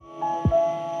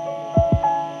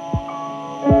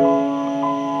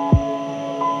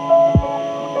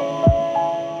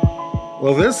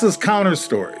Well, this is Counter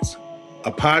Stories,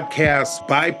 a podcast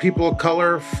by people of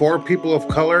color, for people of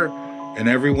color, and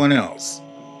everyone else.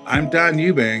 I'm Don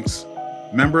Eubanks,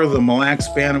 member of the Mille Lacs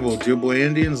Band of Ojibwe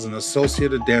Indians and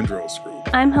associate of Dendros Group.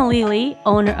 I'm Halili,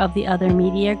 owner of the Other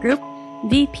Media Group,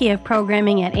 VP of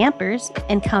Programming at Ampers,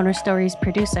 and Counter Stories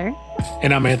producer.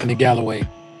 And I'm Anthony Galloway,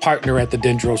 partner at the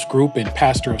Dendros Group and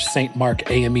pastor of St.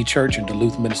 Mark AME Church in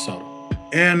Duluth, Minnesota.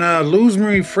 And Luz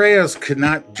Marie Freyas could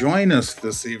not join us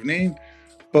this evening,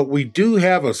 but we do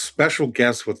have a special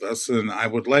guest with us, and I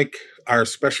would like our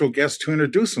special guest to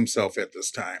introduce himself at this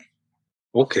time.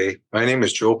 Okay, my name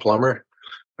is Joe Plummer.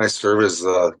 I serve as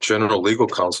the General Legal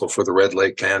Counsel for the Red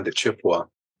Lake Band at Chippewa.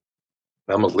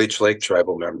 I'm a Leech Lake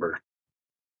tribal member.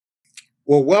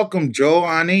 Well, welcome, Joe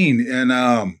Anine.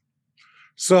 And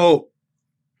so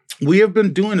we have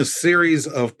been doing a series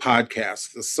of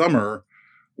podcasts this summer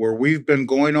where we've been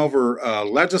going over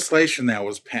legislation that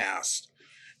was passed.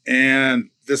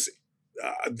 And this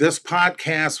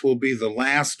podcast will be the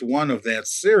last one of that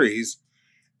series.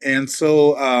 And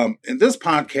so in this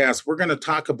podcast, we're going to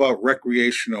talk about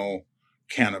recreational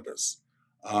cannabis.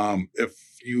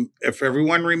 If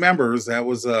everyone remembers, that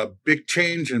was a big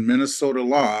change in Minnesota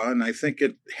law, and I think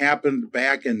it happened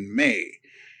back in May.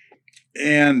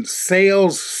 And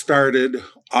sales started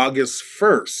August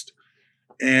 1st.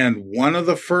 And one of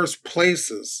the first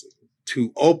places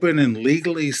to open and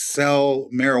legally sell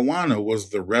marijuana was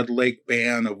the Red Lake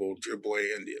Band of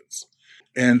Ojibwe Indians.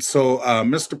 And so,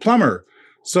 Mr. Plummer,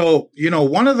 so,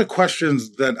 one of the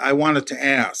questions that I wanted to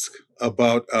ask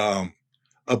about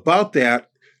that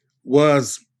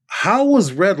was, how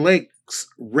was Red Lake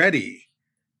ready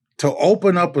to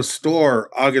open up a store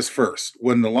August 1st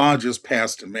when the law just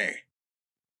passed in May?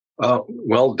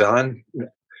 Well, Don,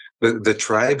 the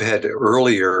tribe had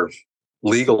earlier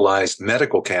legalized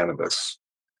medical cannabis.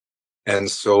 And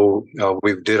so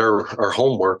we did our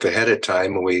homework ahead of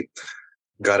time, and we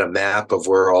got a map of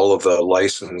where all of the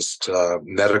licensed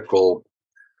medical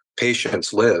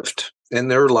patients lived.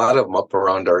 And there were a lot of them up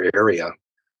around our area.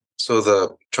 So the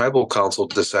tribal council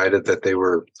decided that they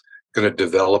were going to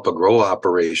develop a grow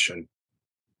operation.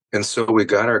 And so we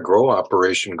got our grow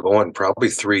operation going probably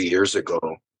 3 years ago.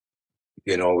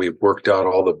 We worked out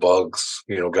all the bugs,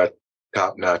 got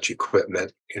top-notch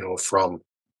equipment, from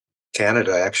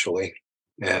Canada, actually,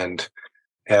 and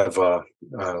have a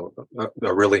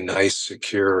really nice,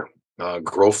 secure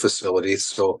grow facility.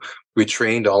 So we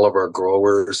trained all of our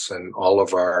growers and all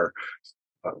of our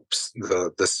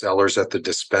the sellers at the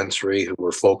dispensary who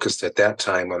were focused at that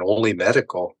time on only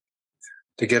medical,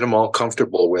 to get them all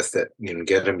comfortable with it and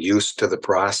get them used to the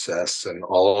process and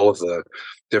all of the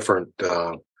different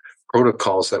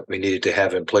protocols that we needed to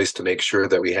have in place to make sure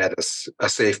that we had a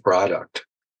safe product.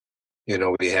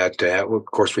 We had to have, of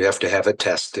course, we have to have it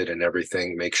tested and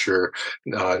everything, make sure,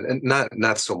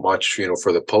 not so much,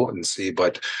 for the potency,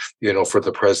 but, for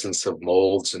the presence of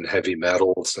molds and heavy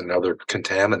metals and other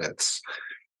contaminants.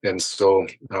 And so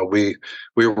we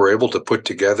were able to put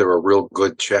together a real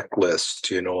good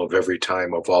checklist, of every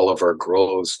time of all of our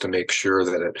grows to make sure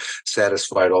that it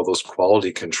satisfied all those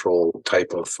quality control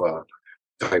type of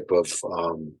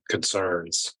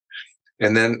concerns.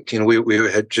 And then,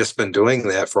 we had just been doing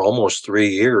that for almost 3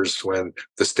 years when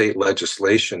the state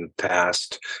legislation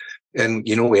passed. And,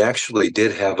 we actually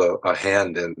did have a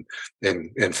hand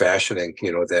in fashioning,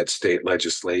 that state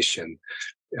legislation.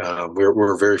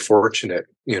 We're very fortunate,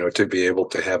 to be able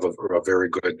to have a very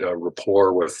good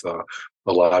rapport with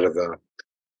a lot of the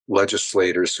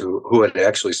legislators who had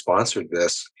actually sponsored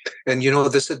this. And,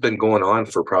 this had been going on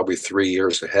for probably 3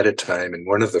 years ahead of time. And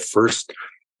one of the first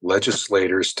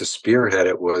legislators to spearhead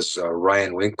it was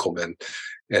Ryan Winkleman.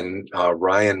 And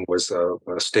Ryan was a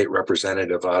state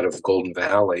representative out of Golden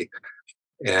Valley.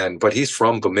 But he's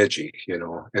from Bemidji,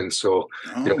 and so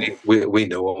we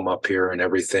know him up here and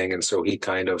everything. And so he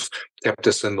kind of kept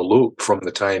us in the loop from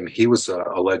the time he was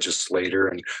a legislator.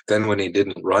 And then when he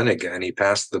didn't run again, he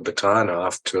passed the baton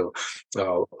off to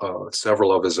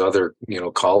several of his other,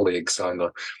 colleagues in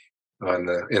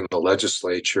the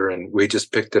legislature. And we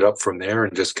just picked it up from there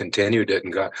and just continued it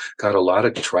and got a lot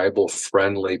of tribal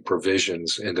friendly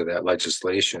provisions into that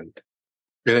legislation.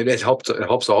 And it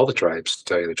helps all the tribes, to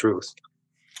tell you the truth.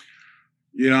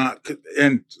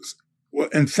 And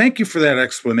thank you for that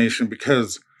explanation,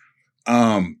 because,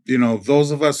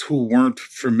 those of us who weren't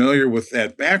familiar with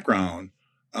that background,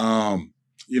 I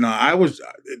was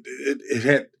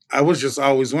just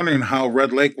always wondering how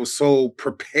Red Lake was so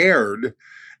prepared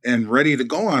and ready to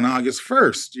go on August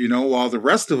 1st, while the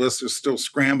rest of us are still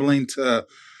scrambling to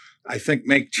I think,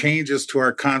 make changes to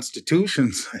our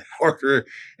constitutions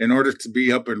in order to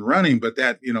be up and running. But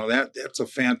that's a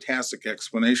fantastic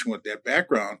explanation with that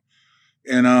background.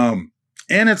 And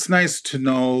it's nice to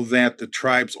know that the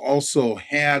tribes also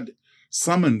had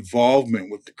some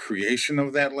involvement with the creation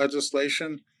of that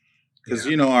legislation, because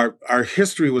our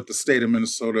history with the state of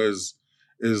Minnesota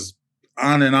is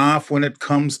on and off when it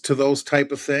comes to those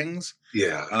type of things.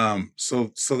 Yeah.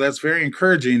 So that's very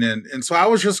encouraging. And so I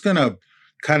was just going to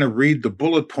kind of read the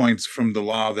bullet points from the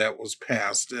law that was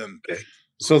passed. And Okay.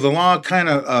 so the law kind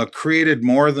of created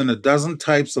more than a dozen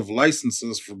types of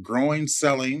licenses for growing,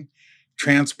 selling,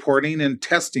 transporting, and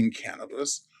testing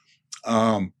cannabis.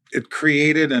 It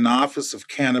created an Office of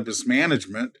Cannabis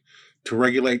Management to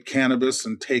regulate cannabis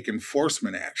and take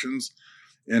enforcement actions.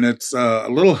 And it's a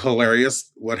little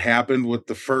hilarious what happened with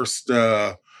the first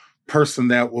person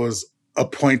that was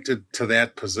appointed to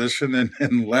that position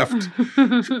and left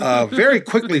very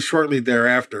quickly shortly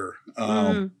therether.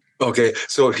 Okay,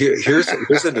 so here's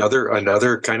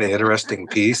another kind of interesting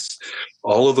piece.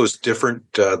 All of those different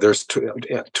there's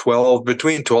 12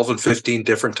 between 12 and 15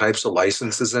 different types of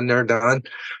licenses in there, Don.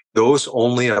 Those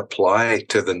only apply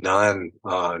to the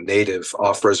non-native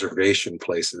off-reservation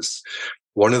places.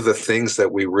 One of the things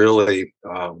that we really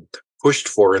pushed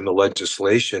for in the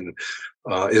legislation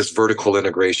is vertical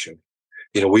integration.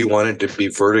 We wanted to be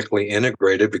vertically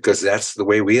integrated because that's the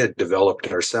way we had developed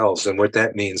ourselves. And what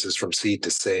that means is from seed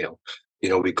to sale.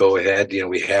 We go ahead,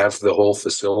 we have the whole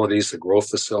facilities, the growth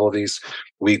facilities.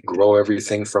 We grow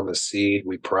everything from a seed,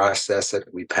 we process it,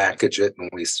 we package it, and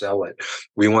we sell it.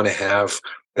 We want to have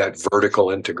that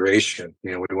vertical integration.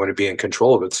 We want to be in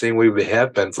control of it, same way we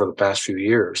have been for the past few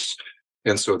years.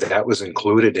 And so that was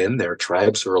included in there.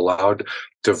 Tribes are allowed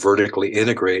to vertically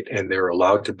integrate, and they're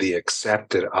allowed to be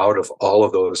accepted out of all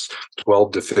of those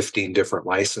 12 to 15 different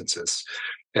licenses.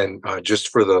 And just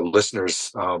for the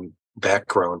listeners'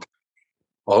 background,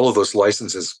 all of those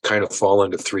licenses kind of fall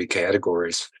into three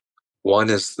categories. One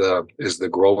is the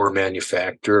grower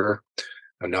manufacturer,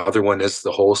 another one is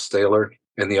the wholesaler,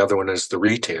 and the other one is the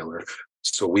retailer.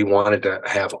 So we wanted to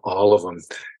have all of them,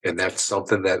 and that's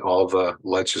something that all the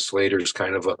legislators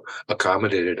kind of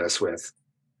accommodated us with.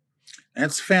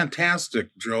 That's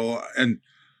fantastic, Joe. And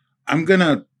I'm going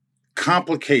to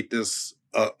complicate this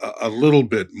a little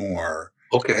bit more.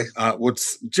 Okay.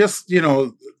 What's just,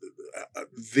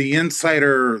 the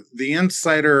insider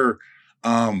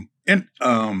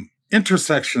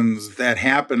intersections that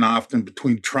happen often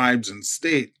between tribes and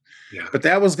state. Yeah. But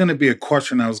that was going to be a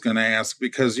question I was going to ask,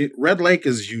 because Red Lake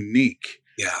is unique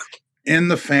in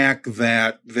the fact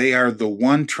that they are the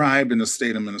one tribe in the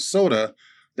state of Minnesota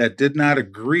that did not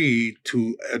agree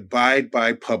to abide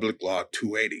by Public Law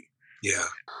 280. Yeah.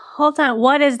 Hold on.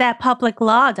 What is that public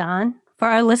law, Don? For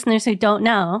our listeners who don't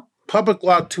know. Public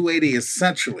Law 280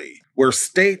 essentially where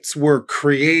states were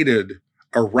created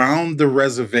around the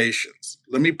reservations.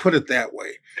 Let me put it that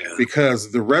way. Yeah.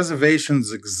 Because the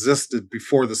reservations existed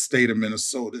before the state of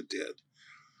Minnesota did.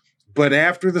 But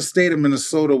after the state of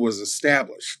Minnesota was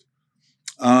established,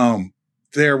 the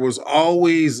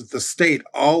state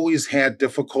always had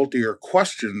difficulty or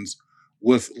questions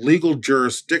with legal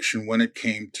jurisdiction when it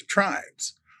came to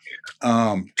tribes.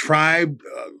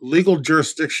 Legal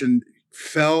jurisdiction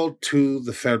fell to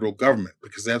the federal government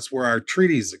because that's where our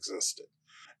treaties existed.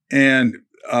 And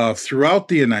throughout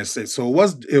the United States. So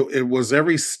it was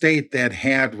every state that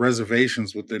had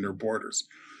reservations within their borders.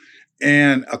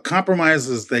 And a compromise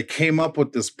is they came up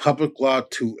with this Public Law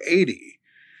 280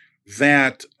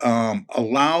 that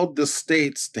allowed the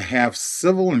states to have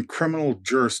civil and criminal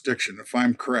jurisdiction, if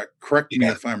I'm correct. Correct me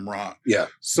if I'm wrong. Yeah.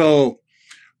 So,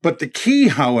 but the key,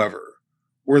 however,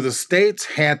 where the states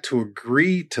had to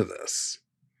agree to this,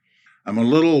 I'm a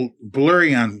little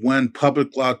blurry on when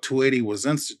Public Law 280 was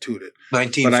instituted.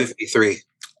 1953.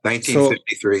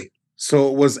 1953. So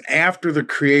it was after the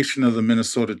creation of the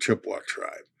Minnesota Chippewa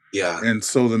tribe. Yeah. And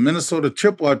so the Minnesota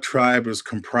Chippewa tribe is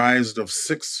comprised of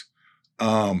 6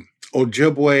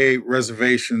 Ojibwe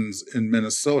reservations in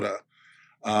Minnesota.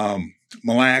 Mille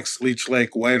Lacs, Leech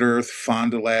Lake, White Earth,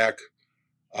 Fond du Lac,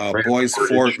 Boys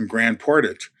Fort, and Grand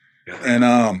Portage. Yeah.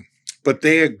 And but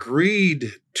they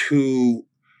agreed to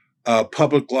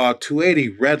Public Law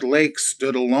 280. Red Lake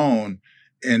stood alone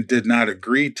and did not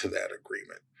agree to that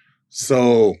agreement.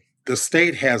 So the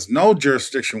state has no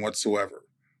jurisdiction whatsoever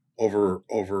over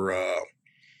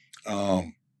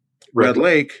Red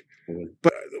Lake. Mm-hmm.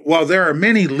 But while there are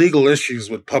many legal issues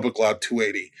with Public Law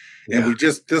 280, and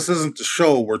this isn't the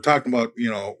show, we're talking about,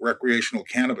 recreational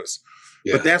cannabis,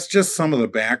 but that's just some of the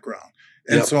background.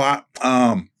 And so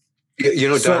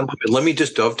Don, let me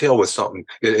just dovetail with something,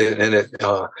 and it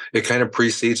kind of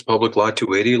precedes Public Law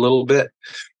 280 a little bit.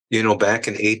 Back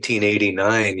in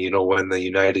 1889, when the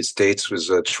United States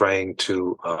was trying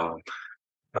to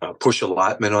push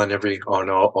allotment on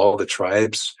all the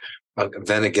tribes,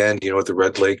 then again, the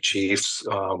Red Lake chiefs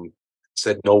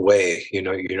said, "No way, you're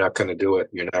not going to do it.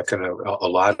 You're not going to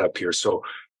allot up here." So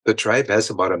the tribe has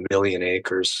about 1 million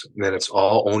acres, and then it's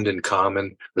all owned in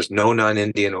common. There's no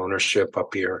non-Indian ownership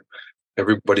up here.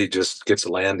 Everybody just gets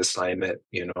a land assignment,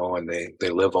 and they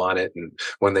live on it. And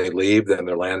when they leave, then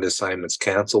their land assignment's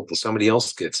canceled and somebody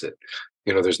else gets it.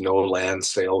 There's no land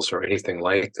sales or anything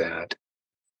like that.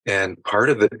 And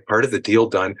part of the deal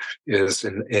done is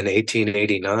in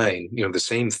 1889, the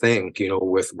same thing,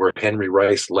 with where Henry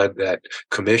Rice led that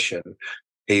commission.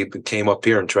 He came up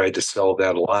here and tried to sell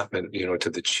that allotment, to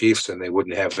the chiefs, and they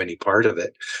wouldn't have any part of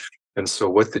it. And so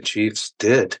what the chiefs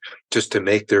did, just to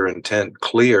make their intent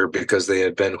clear, because they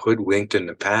had been hoodwinked in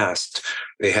the past,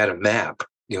 they had a map,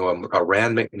 a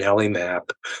Rand McNally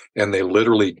map, and they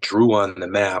literally drew on the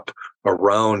map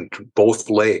around both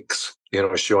lakes,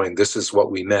 showing this is what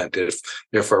we meant.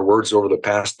 If our words over the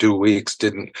past 2 weeks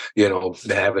didn't,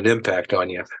 have an impact on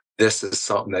you, this is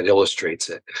something that illustrates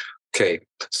it. Okay,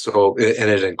 so, and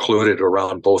it included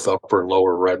around both upper and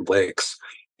lower Red Lakes.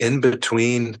 In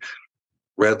between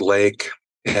Red Lake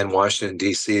and Washington,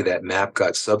 D.C., that map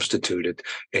got substituted,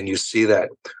 and you see that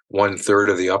 1/3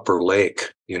 of the upper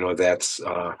lake, that's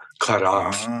cut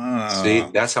off. See,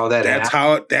 that's how that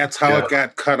happened. That's how it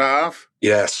got cut off?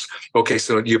 Yes. Okay,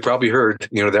 so you probably heard,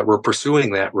 that we're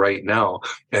pursuing that right now,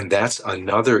 and that's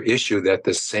another issue that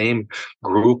the same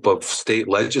group of state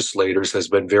legislators has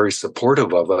been very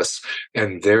supportive of us,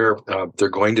 and they're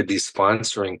going to be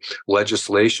sponsoring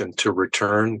legislation to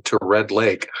return to Red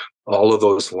Lake all of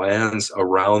those lands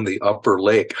around the upper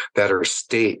lake that are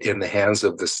state, in the hands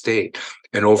of the state.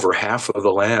 And over half of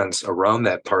the lands around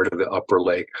that part of the upper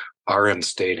lake are in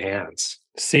state hands.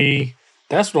 See,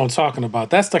 that's what I'm talking about.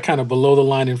 That's the kind of below the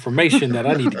line information that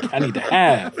I need to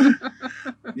have.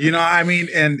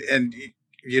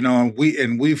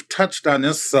 We've touched on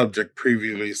this subject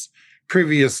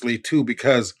previously too,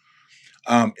 because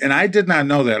and I did not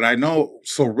know that. I know,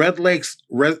 so Red Lake's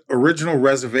original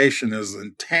reservation is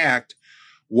intact,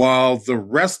 while the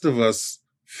rest of us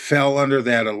fell under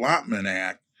that Allotment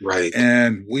Act. Right.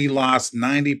 And we lost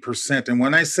 90%. And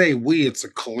when I say we, it's a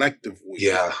collective we.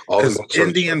 Yeah. Because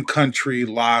Indian country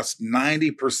lost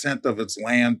 90% of its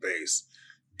land base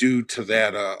due to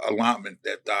that allotment,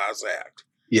 that Dawes Act.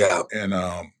 Yeah. And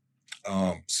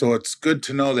so it's good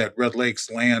to know that Red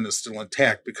Lake's land is still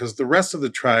intact, because the rest of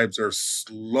the tribes are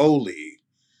slowly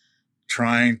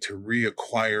trying to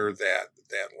reacquire that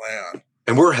land.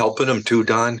 And we're helping them too,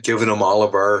 Don, giving them all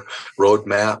of our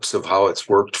roadmaps of how it's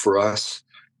worked for us.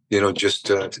 But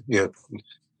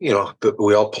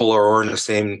we all pull our oar in the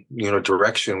same,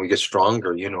 direction. We get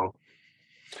stronger,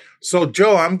 So,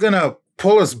 Joe, I'm going to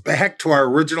pull us back to our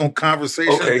original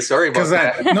conversation. Okay, sorry about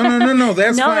that. No,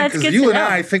 that's fine, because you and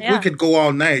I think we could go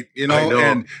all night, I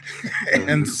know.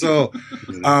 and so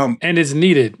and it's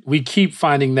needed. We keep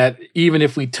finding that even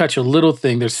if we touch a little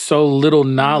thing, there's so little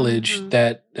knowledge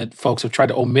that folks have tried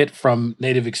to omit from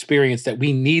Native experience, that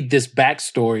we need this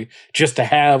backstory just to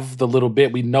have the little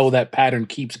bit. We know that pattern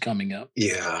keeps coming up.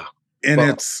 Yeah. And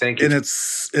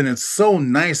it's so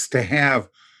nice to have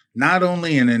not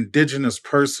only an Indigenous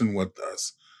person with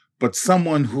us, but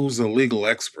someone who's a legal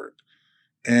expert.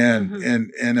 And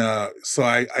so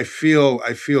I feel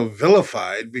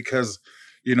vilified, because,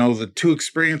 the two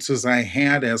experiences I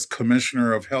had as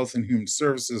Commissioner of Health and Human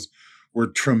Services were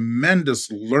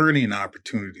tremendous learning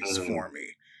opportunities for me.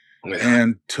 Yeah.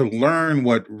 And to learn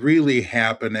what really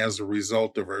happened as a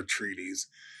result of our treaties,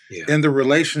 and the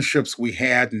relationships we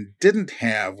had and didn't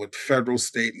have with federal,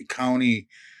 state, and county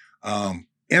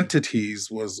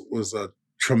entities was a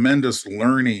tremendous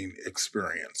learning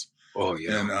experience. Oh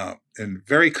yeah. And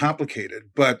very complicated.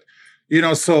 But,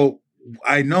 so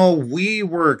I know we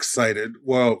were excited.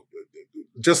 Well,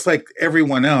 just like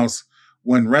everyone else,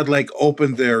 when Red Lake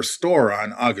opened their store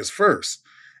on August 1st.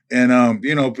 And,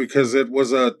 because it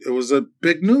was a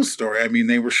big news story. I mean,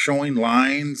 they were showing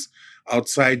lines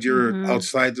outside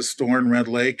outside the store in Red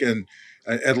Lake, and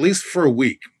at least for a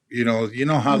week. You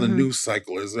know how the news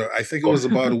cycle is. I think it was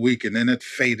about a week, and then it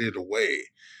faded away.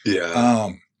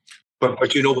 Yeah.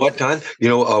 But you know what, Don? We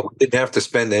didn't have to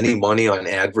spend any money on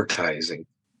advertising.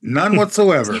 None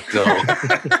whatsoever. No.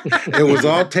 It was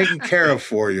all taken care of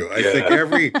for you. I think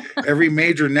every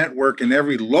major network and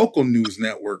every local news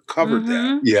network covered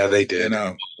that. Yeah, they did.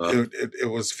 And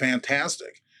it was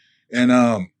fantastic.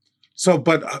 And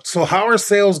So how are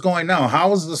sales going now?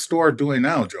 How is the store doing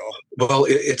now, Joe? Well,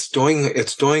 it's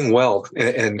doing well,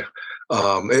 and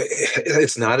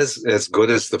it's not as good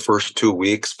as the first 2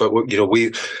 weeks, but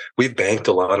we've banked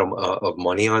a lot of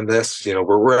money on this.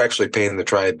 We're actually paying the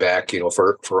tribe back,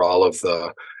 for all of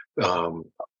the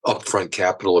upfront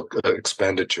capital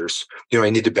expenditures. I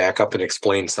need to back up and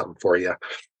explain something for you.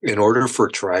 In order for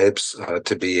tribes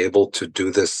to be able to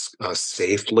do this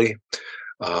safely,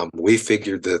 we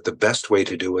figured that the best way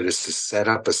to do it is to set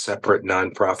up a separate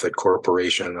nonprofit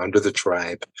corporation under the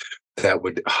tribe that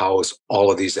would house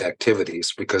all of these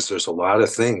activities, because there's a lot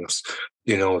of things,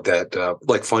 that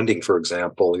like funding, for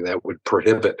example, that would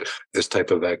prohibit this type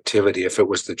of activity if it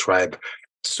was the tribe.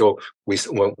 So we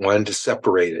wanted to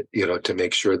separate it, to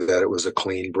make sure that it was a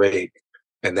clean break.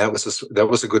 And that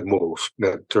was a good move.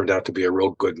 That turned out to be a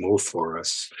real good move for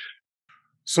us.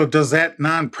 So does that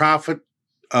nonprofit,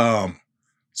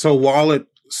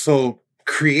 so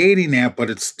creating that, but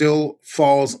it still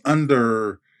falls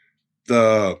under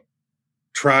the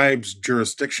tribe's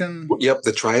jurisdiction? Yep,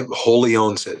 the tribe wholly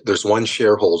owns it. There's one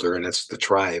shareholder, and it's the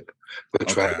tribe. The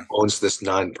tribe owns this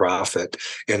nonprofit,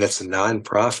 and it's a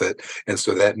nonprofit, and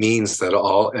so that means that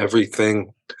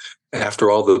everything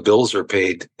after all the bills are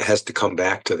paid has to come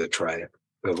back to the tribe,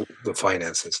 the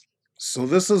finances. So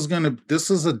this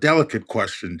is a delicate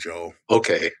question, Joe.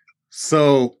 Okay.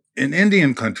 So in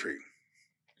Indian country,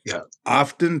 yeah,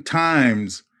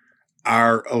 oftentimes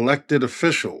our elected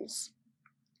officials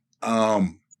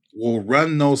will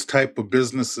run those type of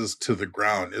businesses to the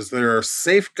ground. Is there a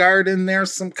safeguard in there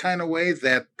some kind of way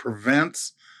that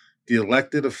prevents the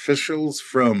elected officials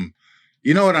from,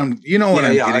 what I'm getting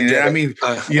at? I mean,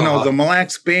 the Mille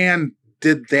Lacs Band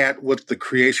did that with the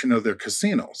creation of their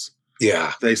casinos.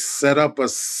 Yeah. They set up a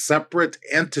separate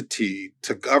entity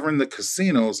to govern the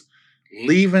casinos,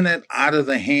 leaving it out of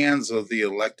the hands of the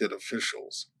elected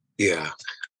officials. Yeah.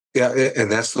 Yeah, and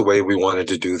that's the way we wanted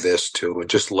to do this too, and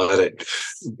just let it,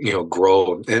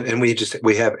 grow. And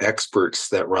we have experts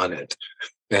that run it,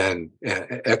 and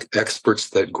experts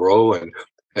that grow, and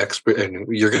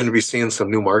you're going to be seeing some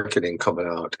new marketing coming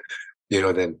out.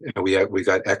 Then we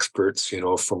got experts,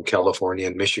 from California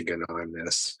and Michigan on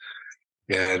this,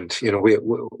 and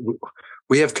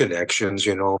we have connections,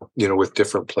 with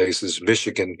different places.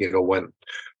 Michigan, went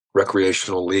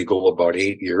recreational legal about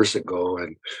 8 years ago,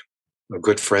 and a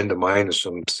good friend of mine is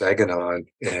from Saginaw,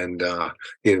 and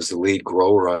he was the lead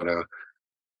grower on a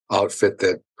outfit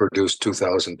that produced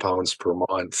 2,000 pounds per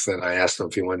month. And I asked him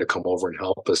if he wanted to come over and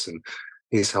help us, and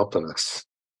he's helping us.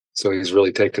 So he's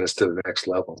really taken us to the next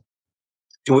level.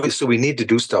 So we need to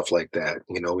do stuff like that.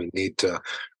 We need to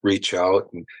reach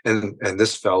out, and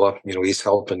this fella, he's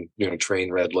helping,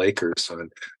 train Red Lakers on,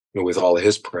 with all of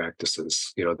his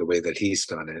practices, the way that he's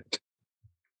done it.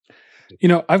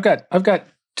 I've got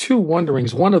two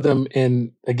wonderings. One of them,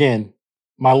 and again,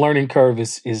 my learning curve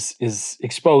is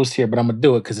exposed here, but I'm gonna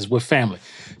do it because it's with family.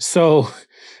 So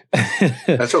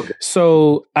that's okay.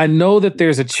 So I know that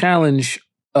there's a challenge,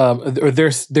 or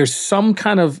there's some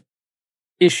kind of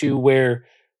issue where,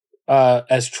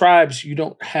 as tribes, you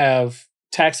don't have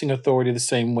taxing authority the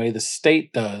same way the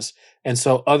state does, and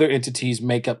so other entities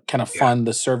fund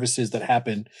the services that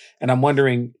happen. And I'm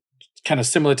wondering, kind of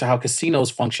similar to how casinos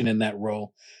function in that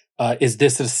role. Is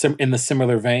this in the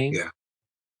similar vein? Yeah.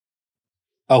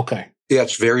 Okay. Yeah,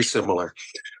 it's very similar.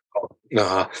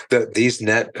 These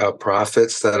net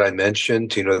profits that I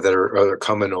mentioned, that are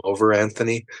coming over,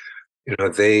 Anthony,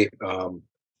 they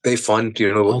fund,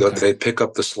 they pick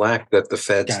up the slack that the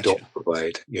feds don't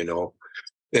provide,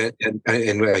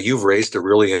 And you've raised a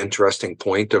really interesting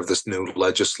point of this new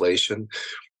legislation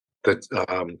that,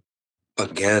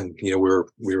 again, we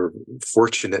were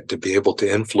fortunate to be able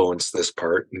to influence this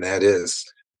part, and that is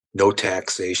no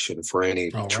taxation for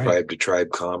any tribe-to-tribe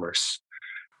commerce.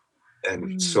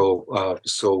 And so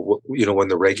when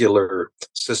the regular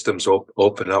systems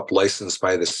open up, licensed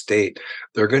by the state,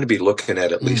 they're going to be looking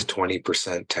at least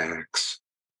 20% tax,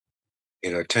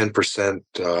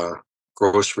 10%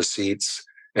 gross receipts,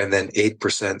 and then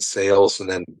 8% sales, and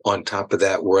then on top of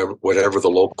that, whatever the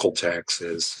local tax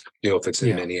is, if it's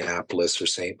in Minneapolis or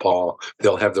St. Paul,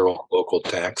 they'll have their own local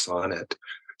tax on it.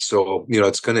 So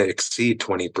it's going to exceed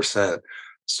 20%.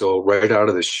 So right out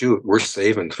of the chute, we're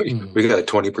saving. We got a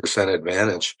 20%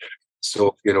 advantage.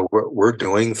 So we're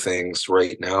doing things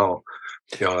right now,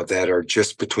 that are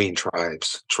just between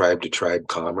tribes, tribe-to-tribe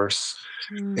commerce,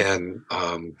 and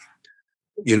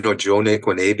Joe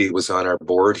Naquinabe was on our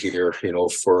board here,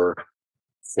 for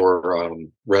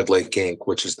Red Lake Inc.,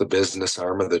 which is the business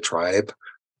arm of the tribe.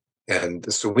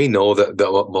 And so we know that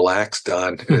what Mille Lacs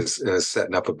done is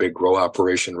setting up a big grow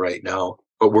operation right now.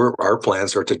 But our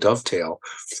plans are to dovetail,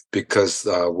 because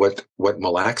what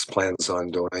Mille Lacs plans on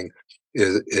doing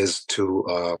is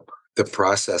to the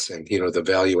processing, the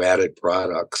value added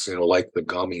products, like the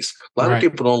gummies. A lot of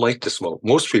people don't like to smoke.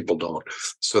 Most people don't.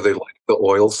 So they like the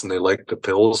oils, and they like the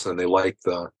pills, and they like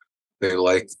the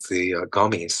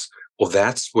gummies. Well,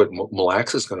 that's what Mille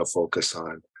Lacs is going to focus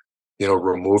on.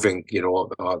 Removing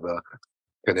the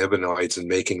cannabinoids and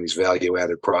making these value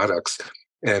added products.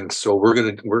 And so we're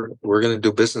gonna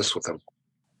do business with them.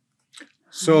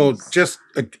 So just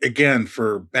again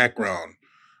for background,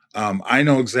 I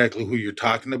know exactly who you're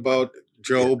talking about,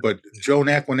 Joe. But Joe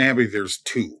Naquanabe, there's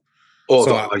two. Oh,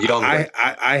 so the young one.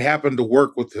 I happen to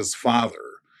work with his father.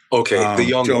 Okay, the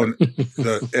young one.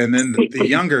 And then the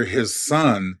younger, his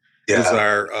son, is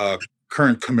our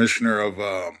current commissioner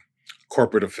of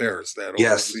corporate affairs that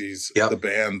oversees the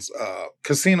band's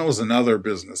casinos and other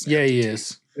business. Yeah, he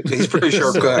is. He's a pretty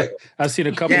sharp guy. I've seen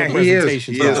a couple of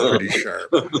presentations. He is pretty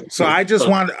sharp. So I just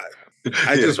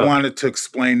wanted to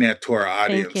explain that to our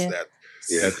audience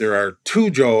that there are two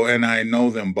Joe, and I know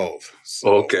them both.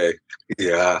 So, okay.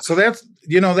 Yeah. So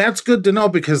that's good to know,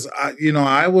 because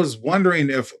I was wondering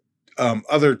if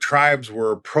other tribes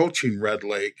were approaching Red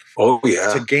Lake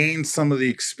to gain some of the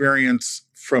experience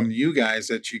from you guys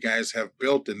that you guys have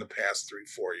built in the past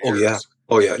 3-4 years.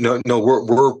 Oh yeah. No,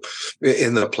 we're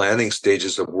in the planning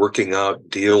stages of working out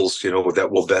deals, that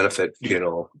will benefit,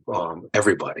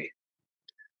 everybody.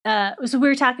 So we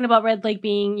were talking about Red Lake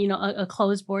being, a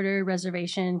closed border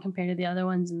reservation compared to the other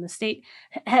ones in the state.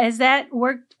 Has that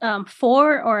worked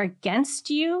for or against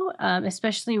you,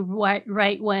 especially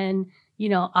right when,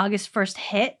 August 1st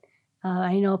hit?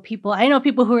 I know people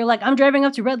who are like, I'm driving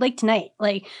up to Red Lake tonight.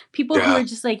 Like people who are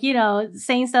just like,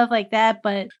 saying stuff like that,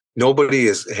 but nobody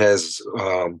has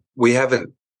we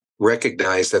haven't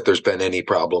recognized that there's been any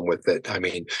problem with it. I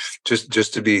mean,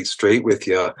 just to be straight with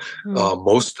you,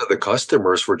 most of the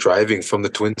customers were driving from the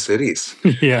Twin Cities.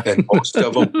 Yeah. And most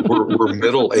of them were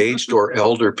middle-aged or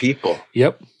elder people.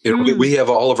 Yep. We have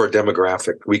all of our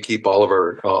demographic. We keep all of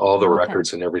our all the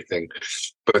records and everything.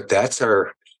 But that's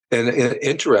and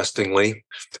interestingly,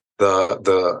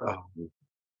 the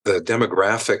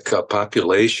demographic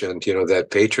population, that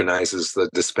patronizes the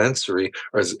dispensary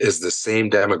is the same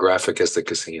demographic as the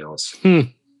casinos.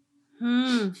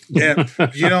 Yeah,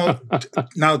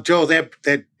 now Joe,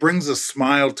 that brings a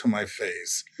smile to my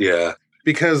face. Yeah,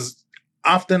 because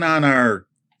often on our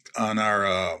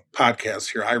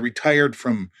podcast here, I retired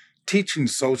from teaching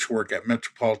social work at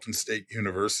Metropolitan State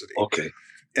University. Okay,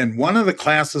 and one of the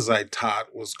classes I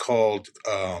taught was called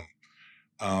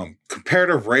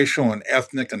comparative racial and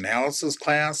ethnic analysis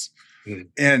class.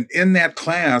 And in that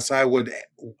class, I would,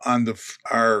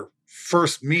 our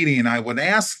first meeting, I would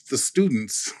ask the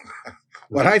students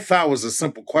what I thought was a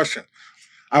simple question.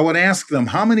 I would ask them,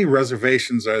 how many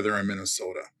reservations are there in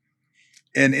Minnesota?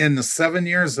 And in the 7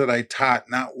 years that I taught,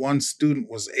 not one student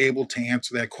was able to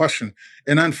answer that question.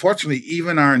 And unfortunately,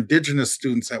 even our indigenous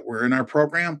students that were in our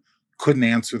program couldn't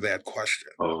answer that question.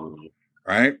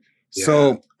 Right? Yeah.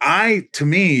 So I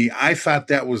thought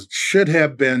that should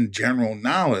have been general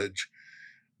knowledge,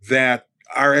 that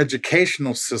our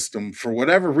educational system, for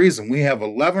whatever reason, we have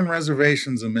 11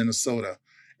 reservations in Minnesota,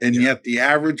 and yet the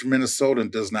average Minnesotan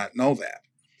does not know that.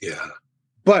 Yeah.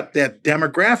 But that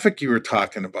demographic you were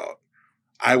talking about,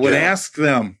 I would ask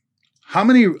them, how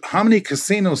many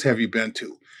casinos have you been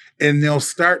to? And they'll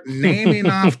start naming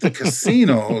off the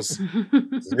casinos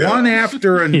one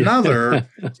after another,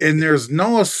 and there's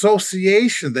no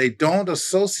association. They don't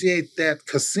associate that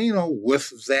casino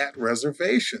with that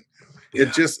reservation.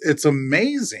 Yeah. It's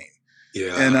amazing.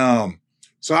 Yeah. And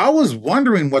so I was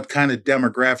wondering what kind of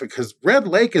demographic, because Red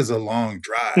Lake is a long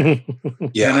drive.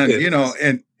 Yeah.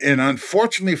 And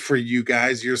unfortunately for you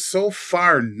guys, you're so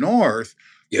far north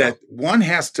that one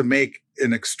has to make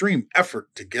an extreme effort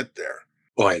to get there.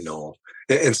 Oh, I know.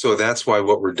 And so that's why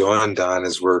what we're doing, Don,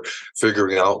 is we're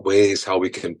figuring out ways how we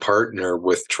can partner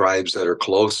with tribes that are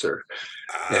closer.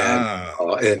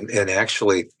 And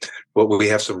actually, we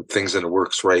have some things in the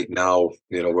works right now.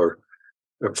 We're,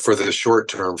 for the short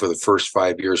term, for the first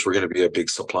 5 years, we're going to be a big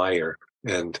supplier.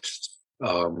 But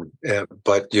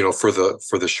for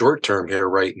the short term here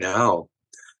right now,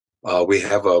 we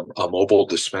have a mobile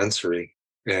dispensary,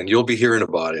 and you'll be hearing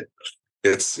about it.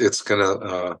 It's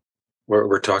gonna.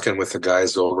 We're talking with the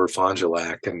guys over Fond du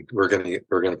Lac, and we're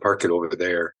gonna park it over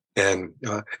there. And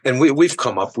we've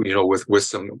come up, with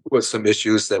some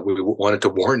issues that we wanted to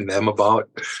warn them about.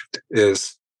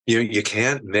 Is you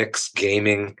can't mix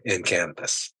gaming and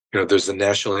cannabis. There's a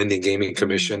National Indian Gaming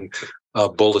Commission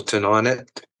bulletin on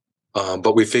it.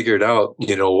 But we figured out,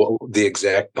 the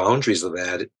exact boundaries of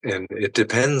that, and it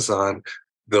depends on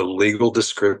the legal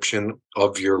description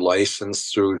of your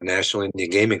license through National Indian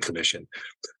Gaming Commission.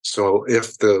 So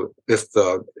if the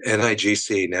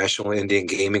NIGC, National Indian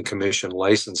Gaming Commission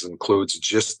license includes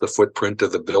just the footprint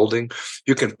of the building,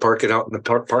 you can park it out in the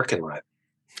parking lot.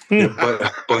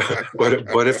 But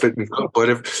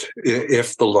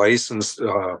if the license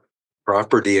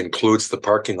property includes the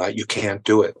parking lot, you can't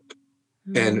do it.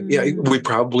 And we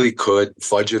probably could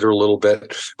fudge it a little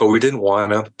bit, but we didn't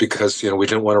want to, because we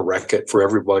didn't want to wreck it for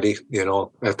everybody,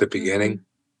 at the beginning.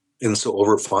 And so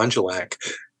over at Fond du Lac,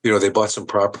 they bought some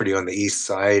property on the east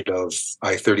side of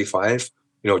I-35,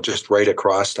 just right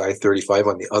across I-35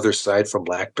 on the other side from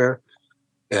Black Bear.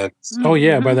 And oh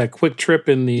yeah, by that Quick Trip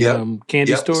in the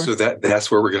candy store. So that's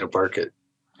where we're going to park it.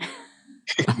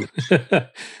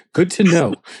 Good to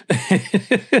know.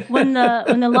 when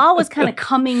the law was kind of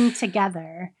coming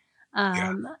together,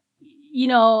 I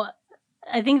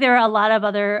think there were a lot of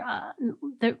other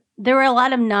there were a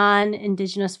lot of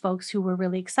non-Indigenous folks who were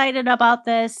really excited about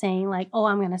this, saying like, "Oh,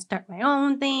 I'm going to start my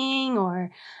own thing," or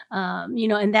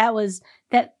and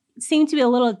that seemed to be a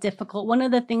little difficult. One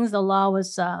of the things the law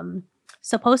was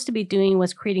supposed to be doing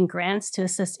was creating grants to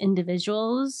assist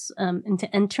individuals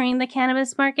into entering the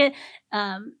cannabis market.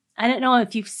 I don't know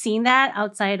if you've seen that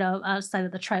outside of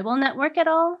the tribal network at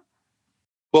all.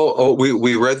 Well,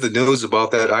 we read the news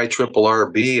about that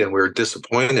IRRB, and we were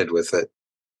disappointed with it.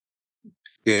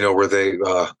 Where they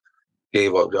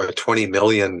gave $20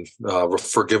 million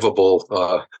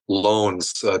forgivable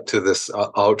loans to this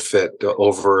outfit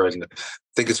over, and I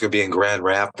think it's going to be in Grand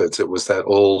Rapids. It was that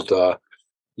old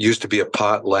used to be a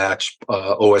potlatch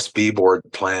OSB board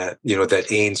plant,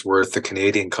 that Ainsworth, the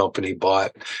Canadian company,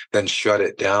 bought, then shut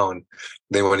it down.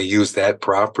 They want to use that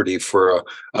property for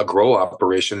a grow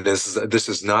operation. This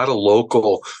is not a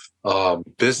local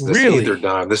business either,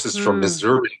 Don. This is from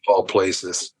Missouri, of all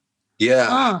places.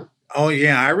 Yeah. Oh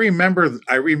yeah, I remember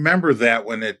that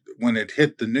when it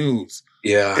hit the news.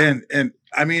 Yeah. And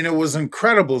I mean, it was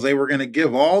incredible. They were going to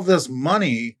give all this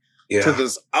money to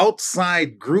this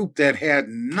outside group that had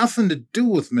nothing to do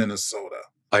with Minnesota.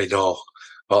 I know.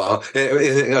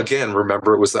 And again,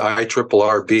 remember, it was the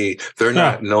IRRB. They're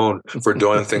not known for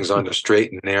doing things on the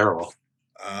straight and narrow.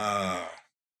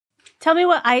 Tell me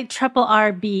what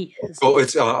IRRB is. Oh,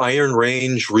 it's Iron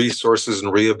Range Resources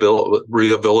and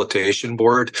Rehabilitation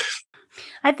Board.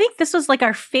 I think this was like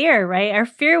our fear, right? Our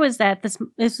fear was that this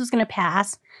was going to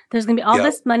pass. There's going to be all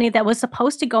this money that was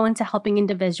supposed to go into helping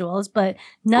individuals, but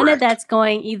none of that's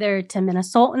going either to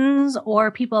Minnesotans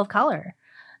or people of color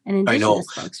and Indigenous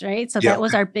folks, right? So that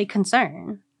was our big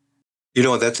concern.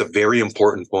 That's a very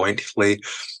important point, Lee.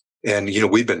 And,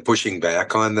 we've been pushing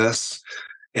back on this.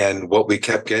 And what we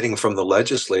kept getting from the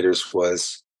legislators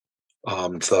was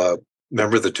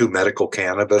remember the two medical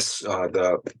cannabis,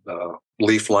 the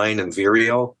Leafline and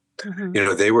Vireo?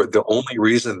 They were the only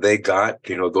reason they got,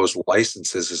 those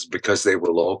licenses is because they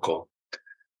were local.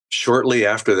 Shortly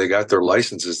after they got their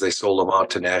licenses, they sold them out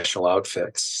to national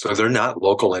outfits. So they're not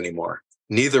local anymore.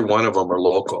 Neither one of them are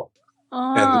local.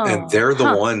 And they're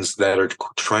the ones that are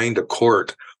trying to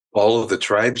court all of the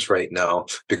tribes right now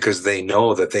because they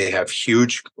know that they have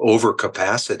huge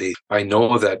overcapacity. I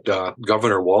know that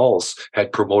Governor Walz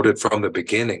had promoted from the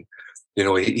beginning.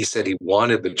 He said he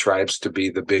wanted the tribes to be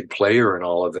the big player in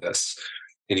all of this.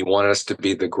 And he wanted us to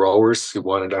be the growers. He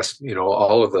wanted us,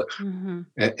 all of the,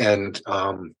 and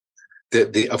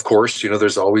of course,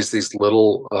 there's always these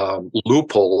little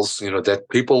loopholes, that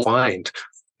people find,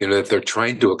 that they're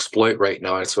trying to exploit right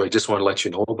now. And so I just want to let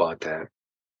you know about that.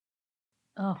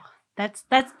 Oh, that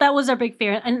was our big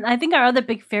fear. And I think our other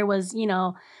big fear was,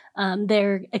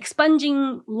 they're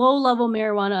expunging low-level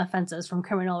marijuana offenses from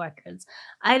criminal records.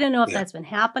 I don't know if that's been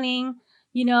happening.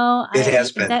 It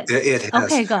has been. It has.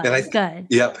 Okay, good. Good.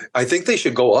 Yeah, I think they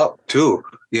should go up too.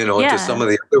 To some of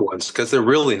the other ones because they're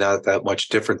really not that much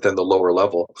different than the lower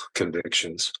level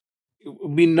convictions.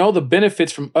 We know the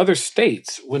benefits from other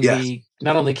states when we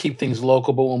not only keep things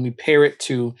local, but when we pair it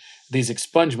to these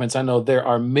expungements. I know there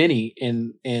are many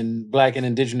in Black and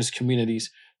Indigenous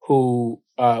communities who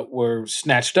were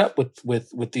snatched up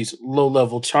with these low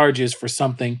level charges for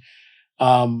something,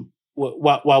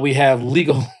 while we have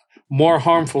legal more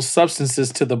harmful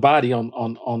substances to the body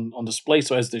on display.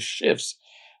 So as this shifts,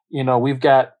 we've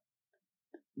got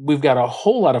a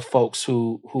whole lot of folks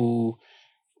who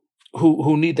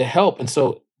need the help. And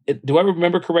so do I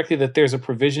remember correctly that there's a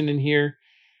provision in here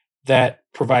that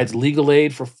provides legal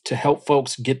aid to help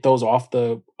folks get those off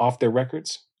their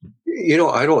records?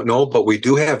 I don't know, but we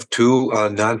do have two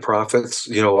nonprofits,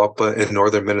 up in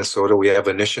northern Minnesota. We have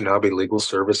Anishinaabe Legal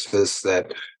Services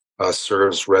that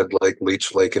serves Red Lake,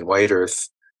 Leech Lake, and White Earth.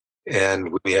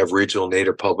 And we have Regional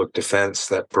Native Public Defense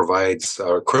that provides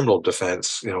criminal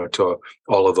defense, to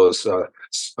all of those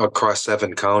across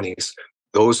 7 counties.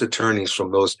 Those attorneys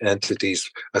from those entities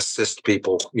assist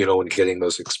people, in getting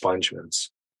those expungements.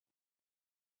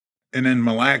 And then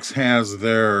Mille Lacs has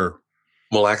their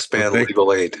Mille Lacs Band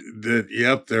Legal Aid.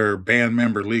 Their band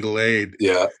member legal aid.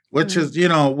 Yeah. Which is,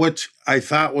 which I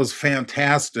thought was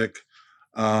fantastic.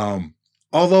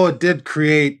 Although it did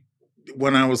create,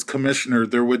 when I was commissioner,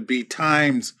 there would be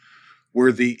times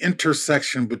where the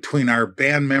intersection between our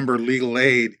band member legal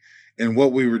aid and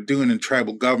what we were doing in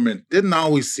tribal government didn't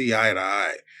always see eye to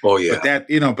eye. Oh yeah.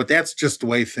 But that's just the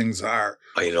way things are.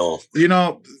 I know.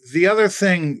 The other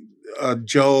thing,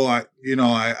 Joe,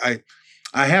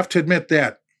 I have to admit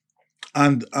that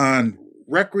on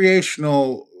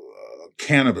recreational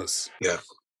cannabis, yeah,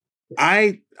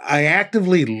 I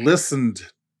actively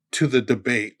listened to the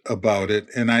debate about it,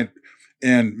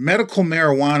 and medical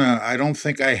marijuana, I don't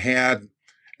think I had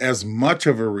as much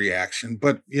of a reaction,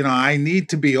 but I need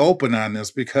to be open on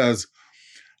this because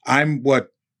I'm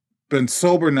been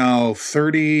sober now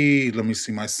 30, let me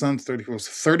see, my son's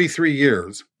 33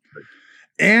 years.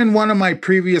 And one of my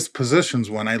previous positions,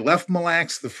 when I left Mille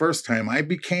Lacs the first time, I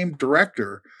became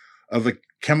director of the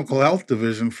Chemical Health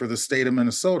Division for the state of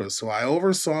Minnesota. So I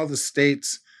oversaw the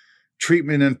state's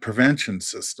treatment and prevention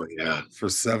system for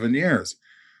 7 years.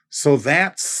 So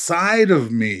that side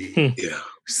of me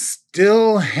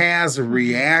still has a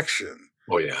reaction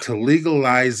to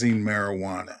legalizing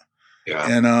marijuana.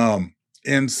 Yeah.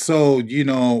 And so, we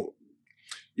know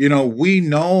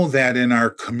that in our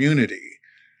community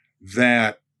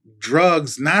that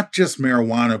drugs, not just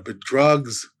marijuana, but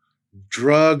drugs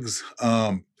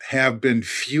have been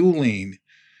fueling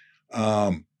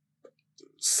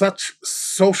such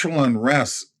social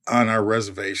unrest on our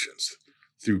reservations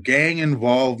through gang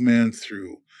involvement,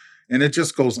 and it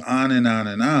just goes on and on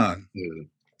and on. Mm.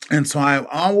 And so I'm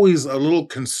always a little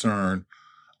concerned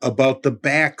about the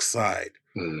backside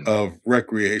of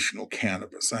recreational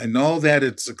cannabis. I know that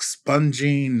it's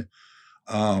expunging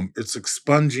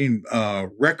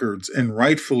records, and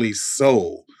rightfully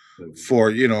so,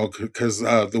 for because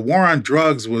the war on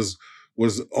drugs was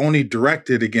only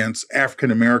directed against African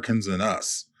Americans and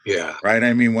us. Yeah. Right.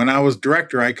 I mean, when I was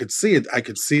director, I could see it. I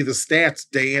could see the stats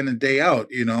day in and day out.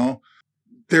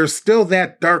 There's still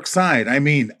that dark side. I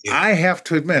mean, I have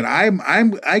to admit, I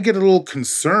get a little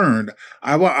concerned.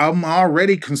 I'm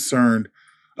already concerned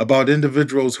about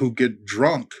individuals who get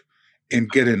drunk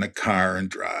and get in a car and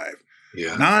drive.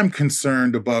 Yeah. Now I'm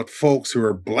concerned about folks who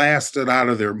are blasted out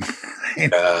of their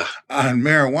mind on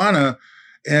marijuana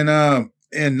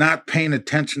and not paying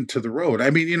attention to the road. I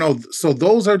mean, so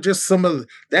those are just some of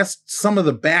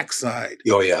the backside.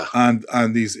 Oh yeah.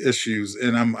 On these issues,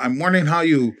 and I'm wondering how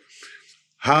do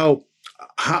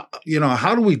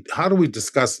we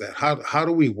discuss that? How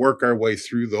do we work our way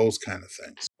through those kind of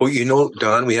things? Well,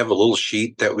 Don, we have a little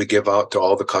sheet that we give out to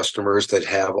all the customers that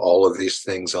have all of these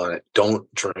things on it. Don't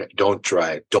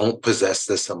drive, don't possess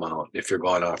this amount if you're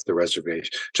going off the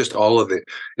reservation. Just all of it.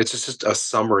 It's just a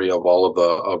summary of all of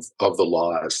the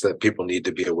laws that people need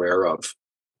to be aware of.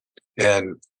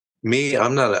 And me,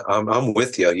 I'm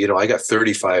with you. I got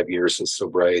 35 years of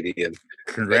sobriety, and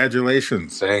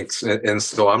congratulations. Thanks. And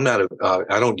so I'm not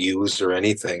I don't use or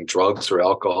anything, drugs or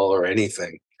alcohol or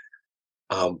anything.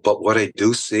 But what I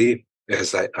do see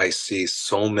is I see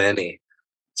so many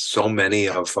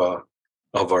of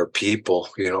our people,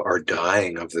 are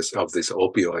dying of these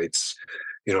opioids.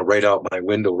 Right out my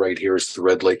window right here is the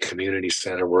Red Lake Community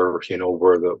Center where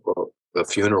the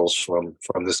funerals from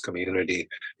this community,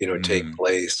 take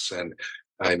place. And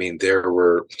I mean, there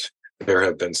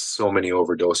have been so many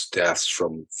overdose deaths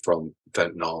from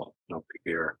fentanyl up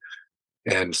here.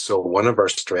 And so one of our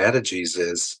strategies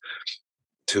is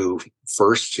to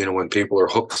first, when people are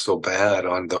hooked so bad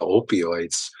on the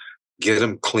opioids, get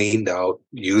them cleaned out,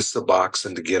 use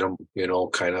Suboxone to get them,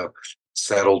 kind of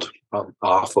settled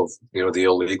off of, the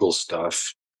illegal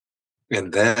stuff.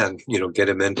 And then, get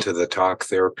them into the talk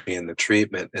therapy and the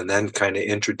treatment, and then kind of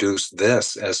introduce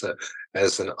this as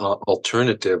an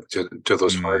alternative to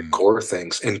those hardcore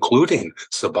things, including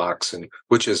Suboxone,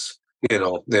 which is,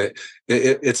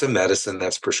 it's a medicine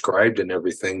that's prescribed and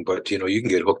everything, but, you can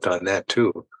get hooked on that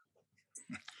too.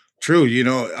 True.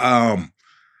 I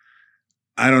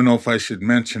don't know if I should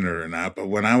mention it or not, but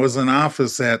when I was in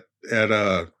office at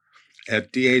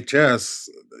DHS,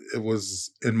 it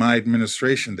was in my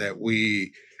administration that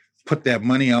we put that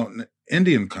money out in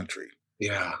Indian country.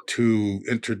 Yeah. to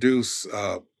introduce,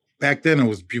 back then it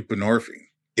was buprenorphine.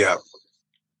 Yeah.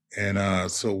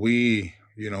 And so we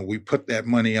put that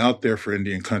money out there for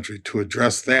Indian country to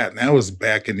address that. And that was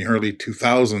back in the early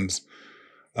 2000s,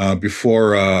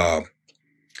 before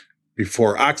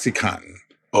OxyContin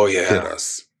Oh hit yeah.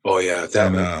 us. Oh yeah.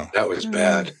 That was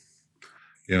bad.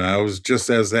 I was just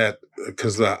as that,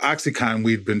 because OxyContin,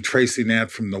 we'd been tracing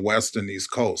that from the West and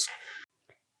East Coast.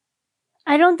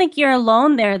 I don't think you're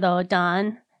alone there, though,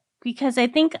 Don, because I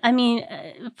think,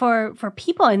 for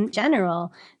people in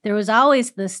general, there was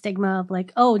always the stigma of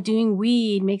like, oh, doing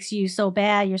weed makes you so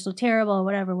bad, you're so terrible,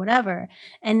 whatever, whatever.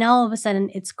 And now all of a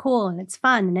sudden it's cool and it's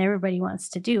fun and everybody wants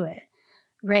to do it.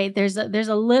 Right. There's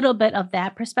a little bit of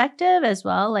that perspective as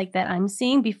well, like that I'm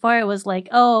seeing. Before it was like,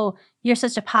 oh, you're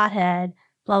such a pothead,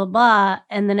 blah, blah, blah.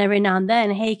 And then every now and then,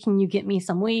 hey, can you get me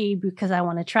some weed because I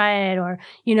want to try it? Or,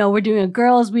 we're doing a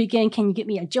girls' weekend. Can you get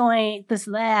me a joint? This,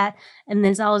 that. And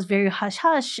then it's always very hush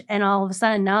hush. And all of a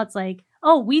sudden now it's like,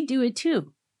 oh, we do it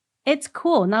too. It's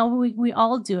cool. Now we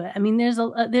all do it. I mean, there's a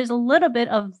little bit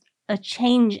of a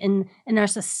change in our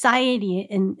society,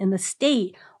 in the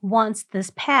state. Once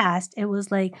this passed, it was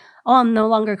like, oh, I'm no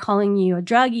longer calling you a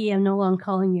druggie. I'm no longer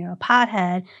calling you a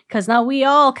pothead, because now we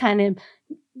all kind of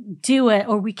do it,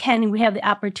 or we have the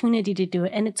opportunity to do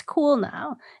it. And it's cool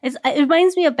now. It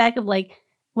reminds me of back of like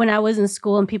when I was in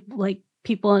school and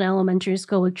people in elementary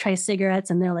school would try cigarettes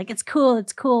and they're like, it's cool.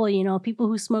 People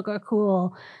who smoke are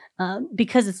cool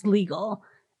because it's legal.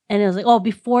 And it was like, oh,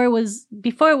 before it was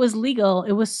legal,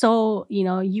 it was so,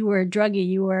 you were a druggie,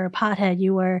 you were a pothead,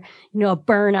 you were, a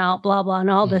burnout, blah, blah, and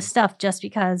all this stuff just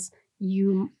because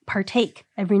you partake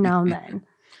every now and then.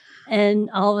 And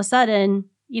all of a sudden,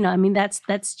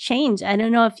 that's changed. I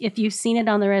don't know if you've seen it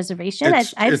on the reservation.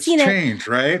 I've seen changed,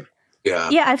 right? Yeah.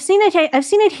 Yeah, I've seen it. I've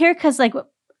seen it here because like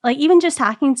even just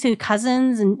talking to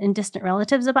cousins and distant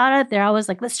relatives about it, they're always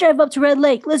like, let's drive up to Red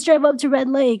Lake. Let's drive up to Red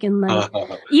Lake. And like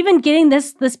even getting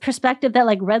this perspective that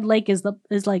like Red Lake is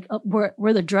like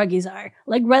where the druggies are.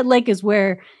 Like Red Lake is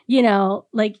where,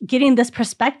 like getting this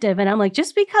perspective. And I'm like,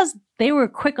 just because they were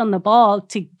quick on the ball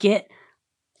to get,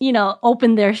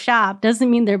 open their shop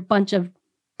doesn't mean they're a bunch of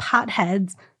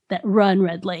potheads that run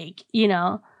Red Lake,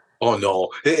 Oh no,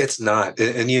 it's not.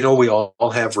 And we all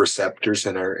have receptors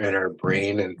in our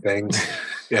brain and things,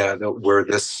 yeah, where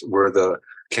the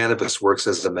cannabis works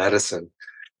as a medicine.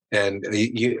 And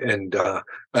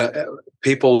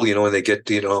people, when they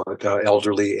get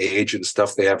elderly age and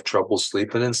stuff, they have trouble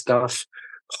sleeping and stuff.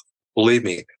 Believe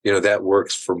me, that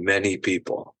works for many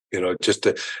people. Just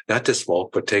not to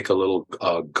smoke, but take a little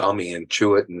gummy and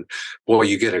chew it, and boy,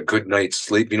 you get a good night's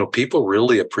sleep. People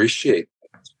really appreciate.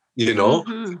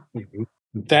 Mm-hmm.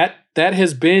 That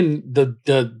has been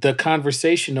the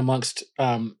conversation amongst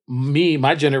me,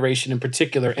 my generation in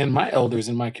particular, and my elders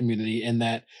in my community, in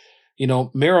that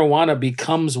marijuana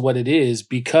becomes what it is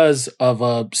because of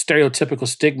a stereotypical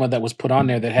stigma that was put on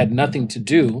there that had nothing to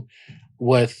do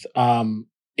with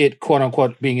it, quote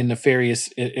unquote, being nefarious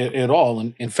at all.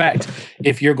 And in fact,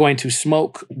 if you're going to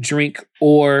smoke, drink,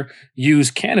 or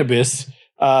use cannabis,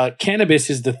 cannabis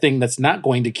is the thing that's not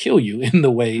going to kill you in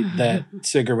the way that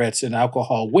cigarettes and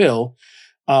alcohol will.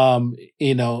 And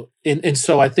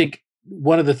so I think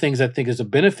one of the things I think is a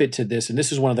benefit to this, and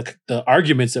this is one of the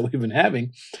arguments that we've been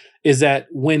having, is that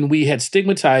when we had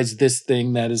stigmatized this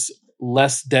thing that is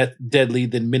less deadly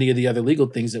than many of the other legal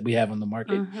things that we have on the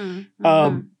market,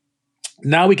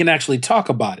 now we can actually talk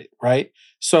about it, right?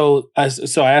 So I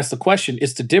asked the question,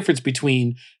 it's the difference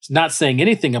between not saying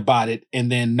anything about it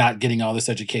and then not getting all this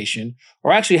education,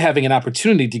 or actually having an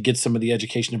opportunity to get some of the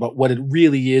education about what it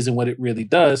really is and what it really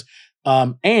does,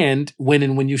 and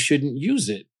when you shouldn't use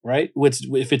it, right?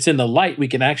 If it's in the light, we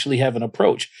can actually have an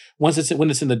approach. When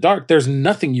it's in the dark, there's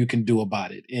nothing you can do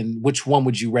about it. And which one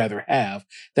would you rather have?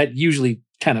 That usually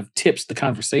kind of tips the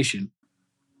conversation.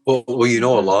 Well,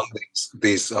 along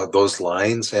those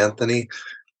lines, Anthony,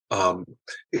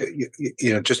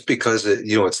 just because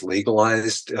it's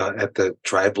legalized at the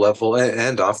tribe level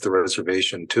and off the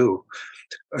reservation too,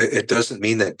 it doesn't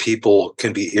mean that people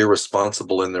can be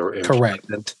irresponsible in their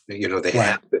employment.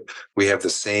 Correct. We have the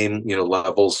same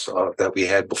levels that we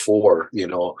had before.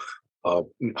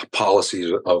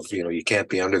 Policies of you can't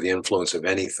be under the influence of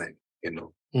anything.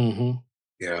 Mm-hmm.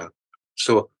 Yeah.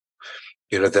 So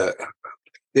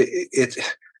it's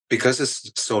because it's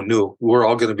so new, we're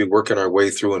all going to be working our way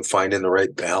through and finding the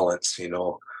right balance, and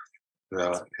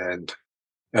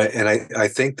I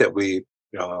think that we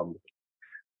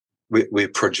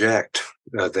project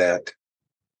that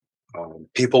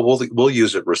people will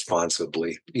use it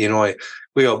responsibly.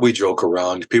 We joke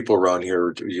around. People around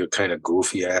here, you're kind of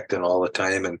goofy acting all the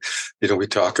time, and we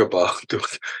talk about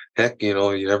heck.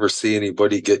 You never see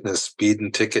anybody getting a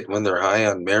speeding ticket when they're high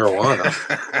on marijuana.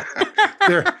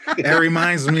 It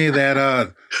reminds me of that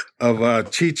of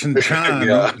Cheech and Chong.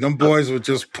 Yeah. Them boys would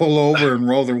just pull over and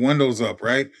roll their windows up,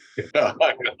 right? Yeah,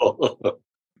 I know.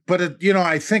 But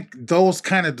I think those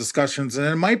kind of discussions, and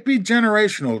it might be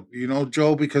generational,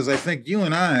 Joe, because I think you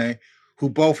and I, who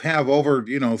both have over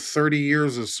 30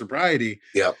 years of sobriety,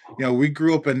 yeah, we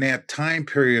grew up in that time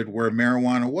period where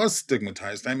marijuana was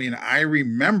stigmatized. I mean, I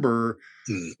remember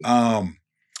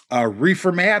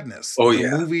Reefer Madness. Oh, the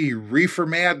movie Reefer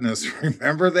Madness.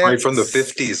 Remember that? Right from the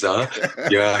 50s, huh?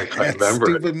 Yeah, I remember.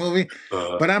 Stupid movie.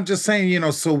 But I'm just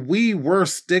saying, so we were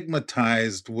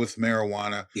stigmatized with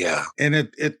marijuana. Yeah. And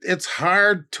it's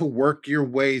hard to work your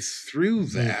way through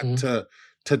that,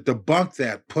 to debunk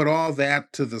that, put all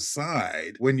that to the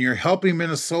side. When you're helping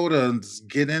Minnesotans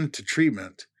get into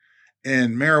treatment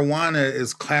and marijuana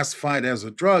is classified as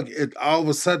a drug, it all of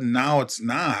a sudden now it's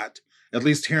not. At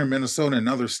least here in Minnesota and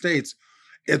other states,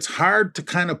 it's hard to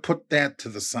kind of put that to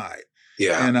the side.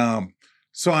 Yeah. And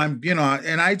so I'm,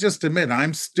 and I just admit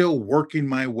I'm still working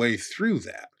my way through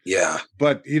that. Yeah.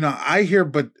 But, I hear,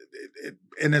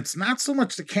 and it's not so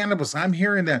much the cannabis. I'm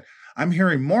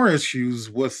hearing more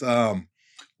issues with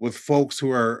folks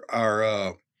who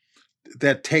are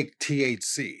that take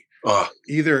THC.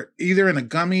 Either in a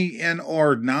gummy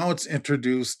or now it's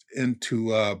introduced into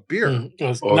beer. Not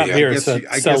beer.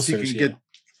 I guess you can get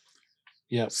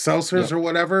seltzers or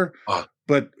whatever.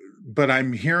 But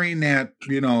I'm hearing that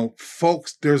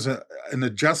folks, there's an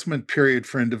adjustment period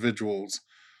for individuals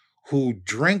who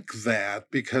drink that,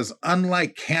 because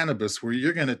unlike cannabis, where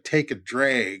you're going to take a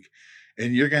drag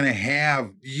and you're going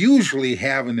to usually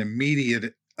have an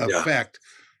immediate effect.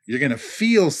 You're going to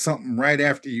feel something right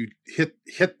after you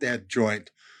hit that joint.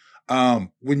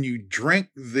 When you drink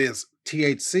this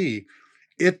THC,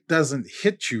 it doesn't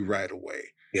hit you right away.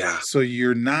 Yeah. So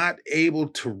you're not able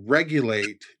to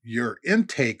regulate your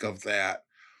intake of that.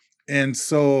 And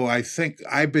so I think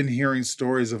I've been hearing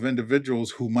stories of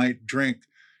individuals who might drink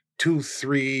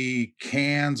 2-3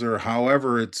 cans or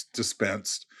however it's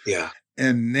dispensed. Yeah.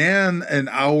 And then an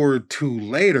hour or two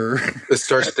later, it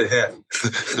starts to hit.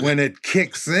 When it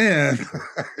kicks in.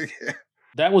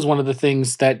 That was one of the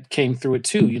things that came through it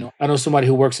too. I know somebody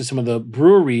who works at some of the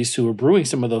breweries who are brewing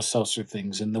some of those seltzer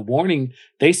things, and the warning,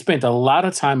 they spent a lot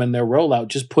of time in their rollout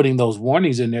just putting those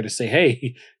warnings in there to say,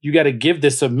 hey, you got to give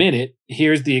this a minute.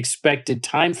 Here's the expected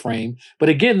time frame. But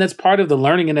again, that's part of the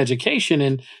learning and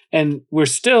education. And we're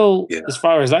still, as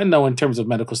far as I know, in terms of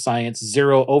medical science,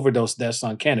 0 overdose deaths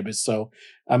on cannabis. So,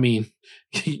 I mean,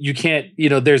 you can't,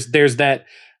 there's that.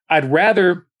 I'd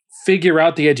rather figure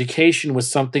out the education with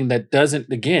something that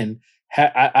doesn't, again,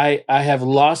 I have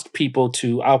lost people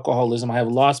to alcoholism. I have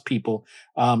lost people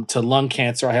to lung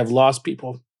cancer. I have lost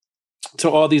people to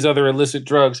all these other illicit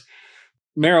drugs.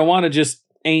 Marijuana just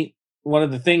ain't one of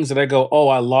the things that I go, oh,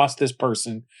 I lost this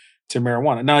person to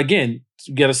marijuana. Now, again,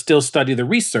 you got to still study the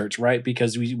research, right?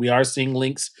 Because we are seeing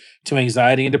links to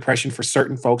anxiety and depression for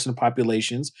certain folks in the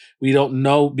populations. We don't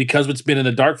know, because it's been in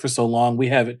the dark for so long, we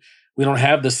don't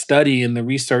have the study and the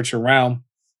research around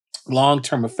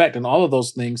long-term effect, and all of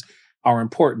those things are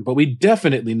important. But we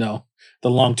definitely know the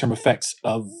long-term effects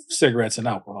of cigarettes and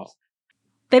alcohol.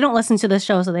 They don't listen to the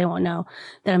show, so they won't know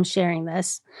that I'm sharing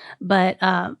this. But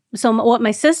so what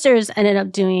my sisters ended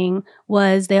up doing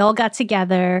was they all got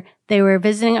together. They were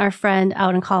visiting our friend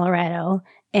out in Colorado,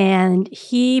 and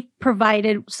he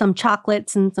provided some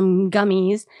chocolates and some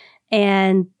gummies,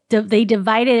 and they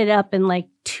divided it up in like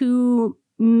 2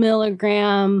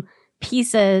 milligram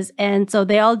pieces. And so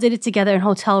they all did it together in a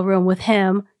hotel room with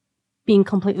him being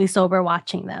completely sober,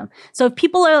 watching them. So if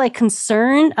people are like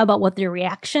concerned about what their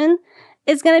reaction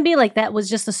is going to be, like, that was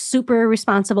just a super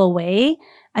responsible way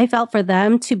I felt for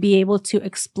them to be able to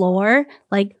explore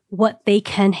like what they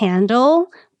can handle.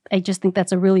 I just think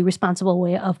that's a really responsible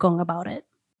way of going about it.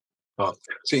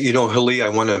 So, Hilly, I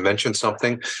want to mention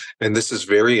something, and this is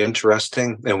very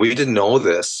interesting. And we didn't know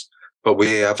this, but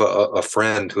we have a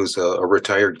friend who's a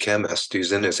retired chemist.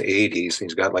 He's in his 80s.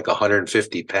 He's got like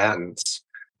 150 patents,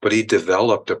 but he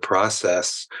developed a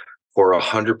process for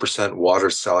 100%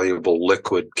 water-soluble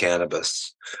liquid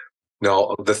cannabis.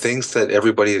 Now, the things that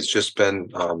everybody has just been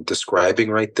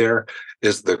describing right there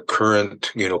is the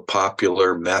current,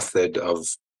 popular method of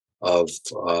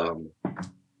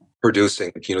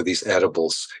producing, these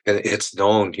edibles. And it's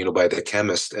known, by the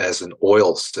chemist as an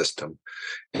oil system.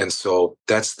 And so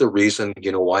that's the reason,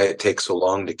 why it takes so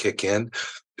long to kick in,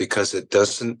 because it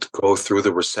doesn't go through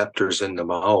the receptors in the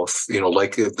mouth,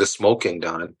 like the smoking,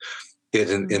 Don. It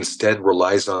instead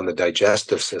relies on the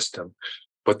digestive system.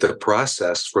 But the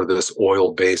process for this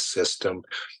oil-based system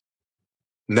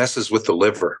messes with the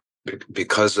liver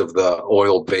because of the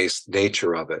oil-based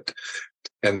nature of it.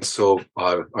 And so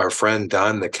our friend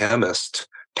Don, the chemist,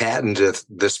 patented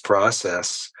this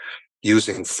process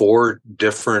using 4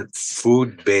 different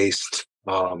food-based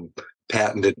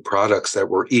patented products that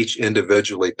were each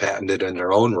individually patented in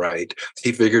their own right.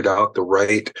 He figured out the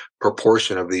right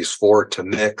proportion of these 4 to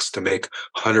mix to make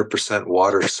 100%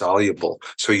 water soluble.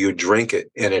 So you drink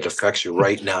it and it affects you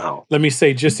right now. Let me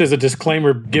say, just as a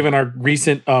disclaimer, given our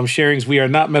recent sharings, we are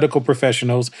not medical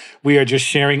professionals. We are just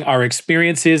sharing our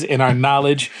experiences and our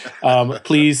knowledge.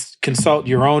 Please consult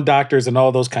your own doctors and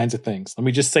all those kinds of things. Let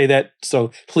me just say that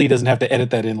so Plea doesn't have to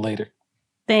edit that in later.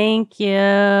 Thank you.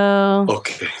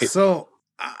 Okay. So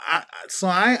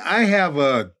I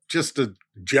have just a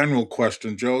general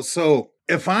question, Joe. So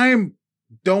if I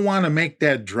don't want to make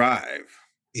that drive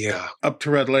up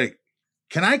to Red Lake,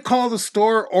 can I call the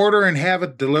store, order, and have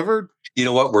it delivered? You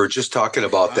know what? We're just talking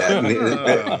about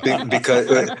that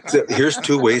because here's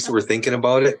 2 ways that we're thinking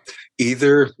about it.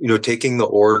 Either, taking the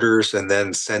orders and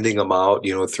then sending them out,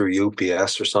 through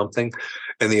UPS or something.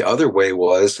 And the other way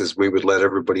is we would let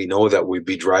everybody know that we'd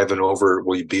be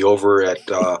we'd be over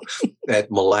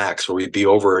at Mille Lacs, or we'd be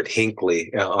over at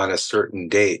Hinckley on a certain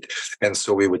date. And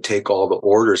so we would take all the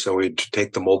orders and we'd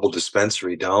take the mobile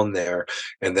dispensary down there.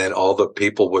 And then all the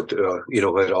people would,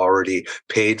 had already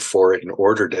paid for it and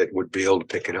ordered it, would be able to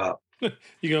pick it up.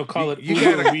 You're going to call it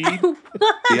Uber Weed?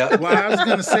 Yeah. Well, I was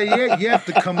going to say, you have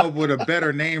to come up with a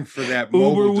better name for that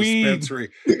mobile dispensary.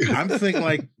 I'm thinking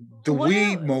like the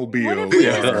Weed Mobile. What if we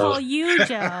just call you,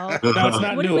 Joe? No, it's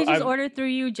not What new. if we just order through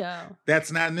you, Joe?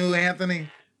 That's not new, Anthony?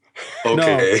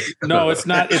 Okay. No, it's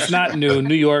not. It's not new.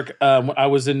 New York. I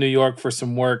was in New York for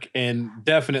some work and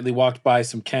definitely walked by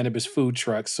some cannabis food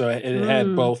trucks. So it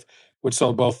had both, which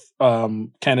sold both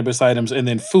cannabis items and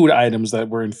then food items that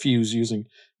were infused using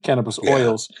cannabis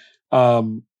oils.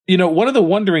 One of the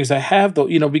wonderings I have, though,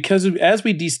 because as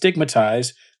we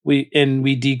destigmatize, we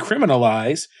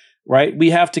decriminalize, right?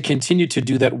 We have to continue to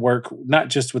do that work, not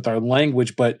just with our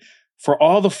language, but for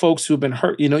all the folks who've been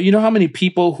hurt. You know how many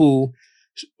people who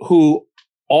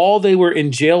all they were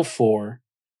in jail for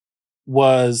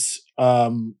was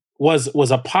a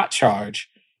pot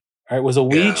charge, right? Was a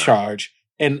weed charge,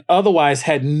 and otherwise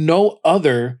had no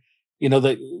other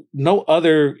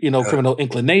criminal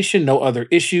inclination, no other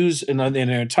issues in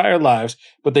their entire lives,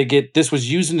 but this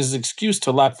was using as an excuse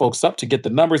to lock folks up to get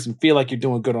the numbers and feel like you're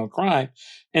doing good on crime.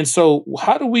 And so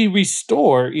how do we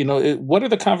restore, what are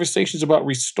the conversations about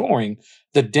restoring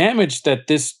the damage that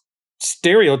this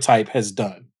stereotype has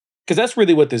done? Because that's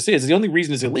really what this is. The only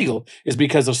reason it's illegal is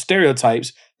because of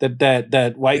stereotypes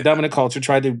that white dominant culture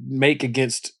tried to make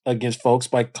against folks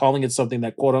by calling it something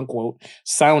that quote unquote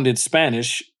sounded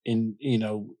Spanish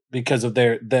because of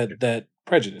that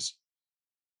prejudice.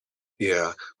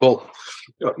 Yeah. Well,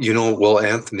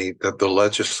 Anthony, the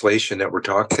legislation that we're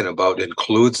talking about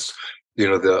includes,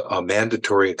 the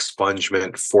mandatory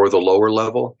expungement for the lower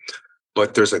level.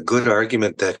 But there's a good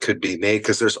argument that could be made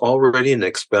because there's already an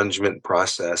expungement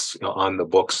process on the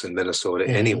books in Minnesota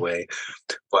anyway.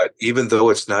 But even though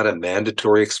it's not a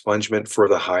mandatory expungement for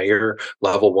the higher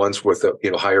level ones with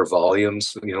higher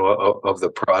volumes, of the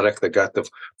product that got the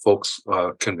folks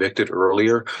convicted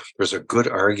earlier, there's a good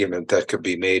argument that could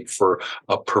be made for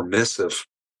a permissive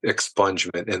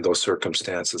expungement in those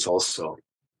circumstances also.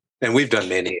 And we've done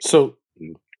many. So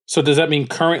does that mean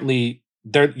currently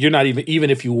you're not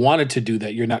even if you wanted to do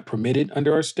that, you're not permitted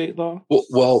under our state law?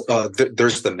 Well,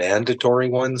 there's the mandatory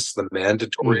ones, the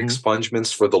mandatory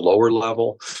expungements for the lower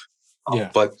level.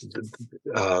 But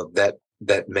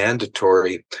that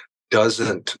mandatory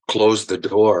doesn't close the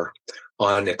door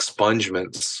on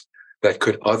expungements that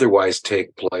could otherwise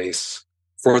take place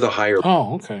for the higher.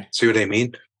 Oh, okay. See what I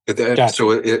mean? Gotcha.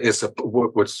 So it's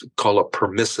what's called a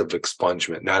permissive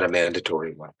expungement, not a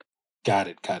mandatory one. Got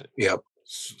it. Yep.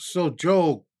 So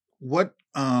Joe,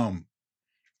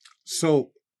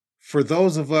 so for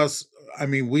those of us,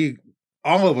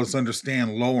 all of us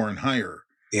understand lower and higher.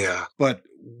 Yeah. But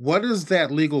what is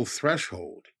that legal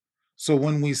threshold? So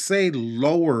when we say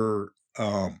lower,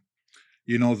 the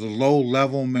low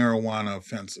level marijuana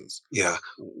offenses. Yeah.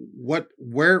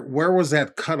 Where was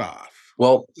that cutoff?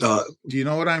 Well, do you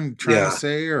know what I'm trying to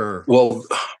say? Or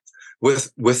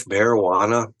with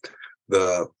marijuana,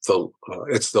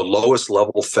 it's the lowest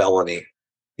level felony,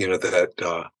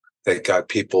 that got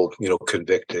people,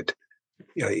 convicted.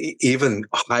 Even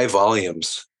high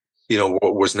volumes,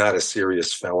 was not a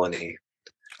serious felony.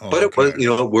 Oh, But it was,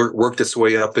 okay. worked its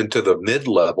way up into the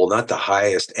mid-level, not the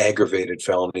highest aggravated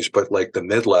felonies, but like the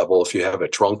mid-level if you have a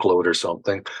trunk load or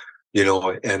something,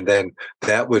 and then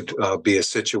that would be a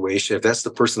situation. If that's the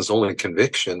person's only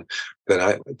conviction,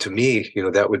 then to me,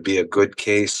 that would be a good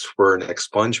case for an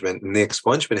expungement. And the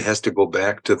expungement has to go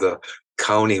back to the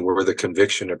county where the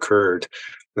conviction occurred.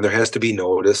 And there has to be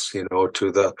notice, to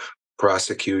the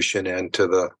prosecution and to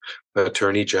the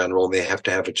attorney general, and they have to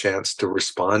have a chance to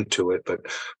respond to it. But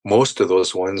most of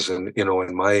those ones, and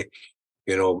in my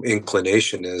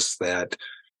inclination is that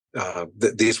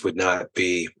these would not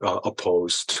be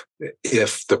opposed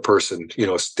if the person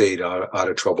stayed out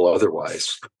of trouble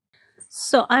otherwise.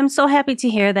 So I'm so happy to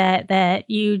hear that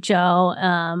you, Joe,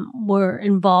 were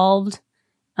involved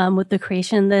with the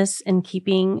creation of this and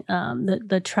keeping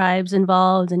the tribes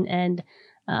involved and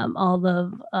all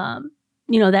of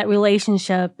that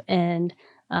relationship and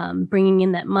bringing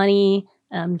in that money,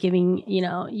 giving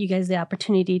you guys the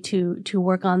opportunity to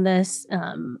work on this,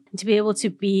 to be able to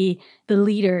be the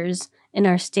leaders in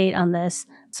our state on this.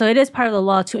 So it is part of the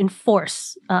law to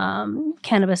enforce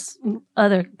cannabis,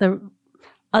 the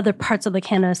other parts of the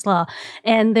cannabis law,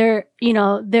 and there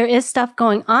is stuff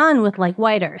going on with like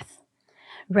White Earth.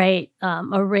 Right.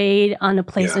 A raid on a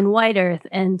place in White Earth.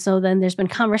 And so then there's been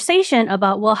conversation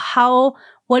about, well,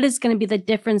 what is going to be the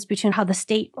difference between how the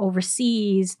state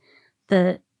oversees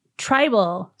the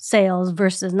tribal sales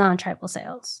versus non-tribal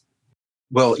sales?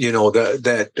 Well,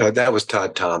 that was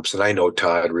Todd Thompson. I know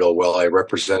Todd real well. I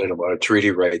represented him on a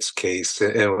treaty rights case,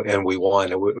 and we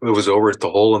won. It was over at the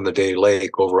Hole in the Day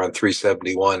Lake over on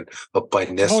 371 up by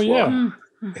Nisswa. Oh, yeah.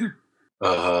 Mm-hmm.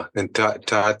 And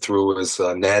Todd threw his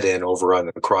net in over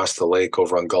across the lake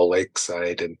over on Gull Lake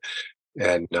side, and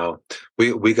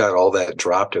we got all that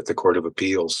dropped at the Court of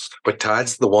Appeals. But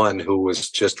Todd's the one who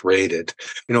was just raided.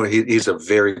 He's a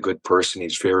very good person.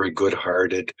 He's very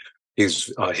good-hearted.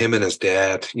 He's him and his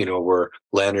dad, were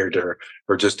Leonard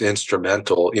or just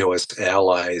instrumental, as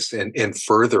allies in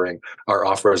furthering our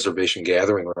off-reservation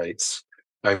gathering rights.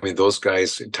 I mean, those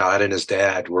guys, Todd and his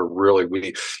dad, were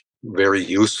really very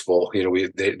useful. They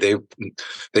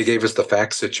gave us the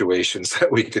fact situations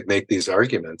that we could make these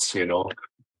arguments.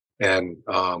 And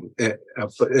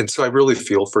so I really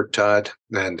feel for Todd,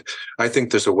 and I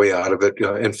think there's a way out of it.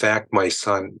 In fact, my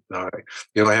son, I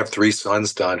have 3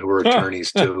 sons, Don, who are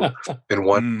attorneys too, and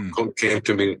one came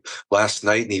to me last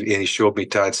night and he showed me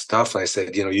Todd's stuff, and I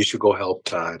said, you should go help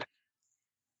Todd.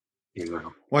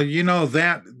 Well,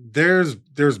 that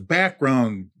there's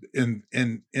background in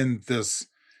this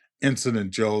incident,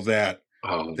 Joe, that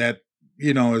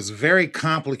is very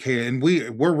complicated, and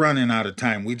we're running out of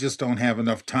time. We just don't have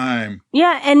enough time.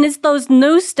 Yeah, and it's those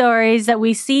news stories that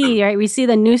we see, right? We see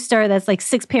the news story that's like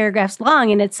 6 paragraphs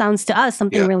long, and it sounds to us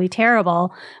something really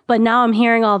terrible. But now I'm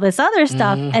hearing all this other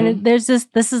stuff, and there's this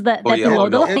is that below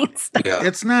the line stuff.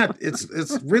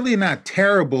 It's really not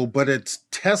terrible, but it's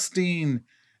testing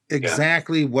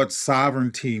exactly what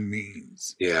sovereignty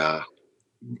means. Yeah.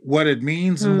 What it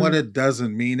means and what it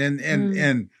doesn't mean.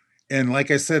 And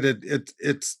like I said,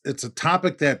 it's a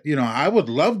topic that, I would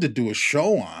love to do a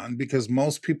show on because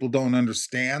most people don't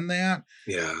understand that.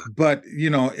 Yeah. But,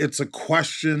 it's a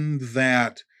question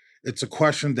that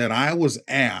I was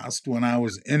asked when I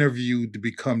was interviewed to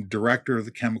become director of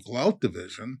the Chemical Health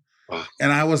Division. Wow.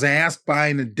 And I was asked by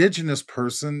an indigenous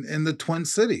person in the Twin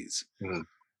Cities. Mm.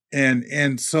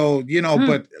 And so,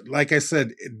 but like I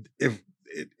said,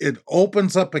 it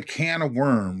opens up a can of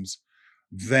worms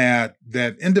that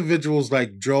individuals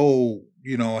like Joe,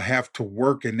 have to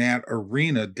work in that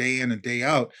arena day in and day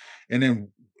out. And then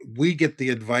we get the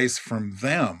advice from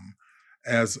them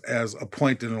as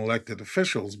appointed and elected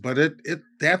officials. But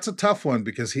that's a tough one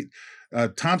because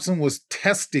Thompson was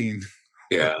testing,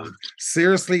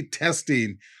 seriously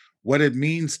testing what it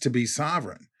means to be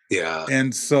sovereign. Yeah.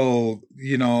 And so,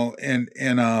 and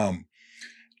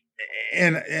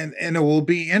it will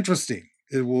be interesting.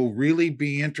 It will really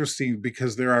be interesting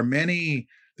because there are many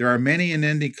in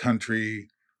Indian country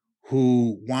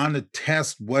who want to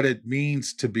test what it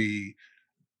means to be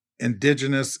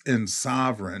indigenous and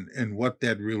sovereign and what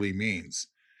that really means.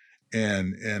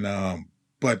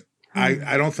 But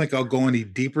I don't think I'll go any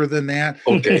deeper than that.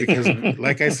 Okay. Because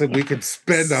like I said, we could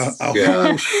spend a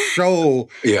whole show.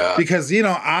 Yeah. Because,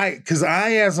 I,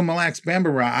 as a Mille Lacs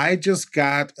Bambara, I just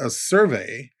got a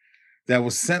survey that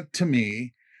was sent to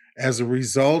me as a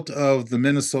result of the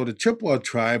Minnesota Chippewa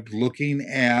tribe looking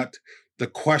at the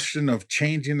question of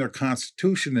changing their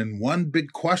constitution. And one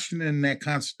big question in that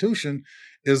constitution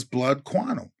is blood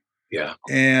quantum. Yeah.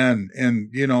 And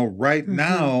right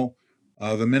now,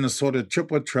 The Minnesota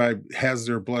Chippewa tribe has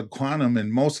their blood quantum,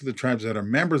 and most of the tribes that are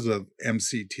members of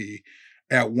MCT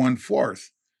at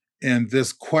 1/4. And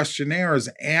this questionnaire is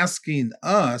asking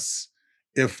us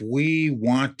if we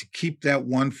want to keep that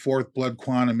 1/4 blood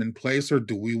quantum in place, or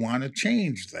do we want to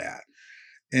change that?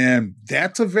 And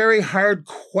that's a very hard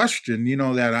question,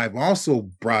 that I've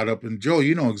also brought up. And Joe,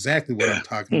 you know exactly what I'm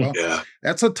talking about. Yeah.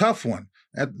 That's a tough one.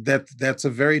 That's a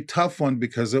very tough one,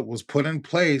 because it was put in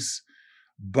place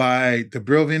by the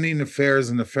Bureau of Indian Affairs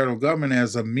and the federal government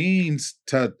as a means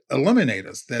to eliminate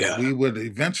us, that we would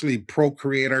eventually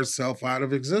procreate ourselves out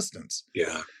of existence.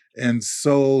 Yeah. And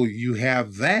so you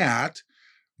have that,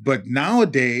 but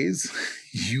nowadays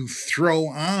you throw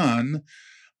on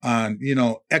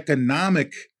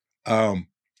economic,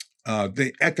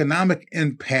 the economic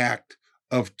impact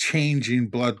of changing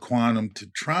blood quantum to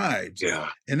tribes. Yeah.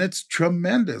 And it's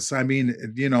tremendous. I mean,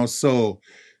 so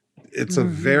it's a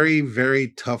very, very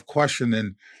tough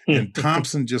question. And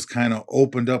Thompson just kind of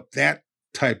opened up that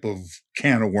type of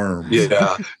can of worms.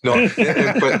 Yeah. No,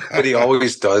 but he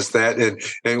always does that. And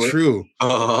True.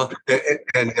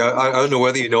 And I don't know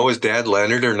whether you know his dad,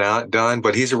 Leonard, or not, Don,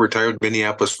 but he's a retired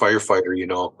Minneapolis firefighter,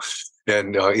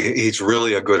 and he's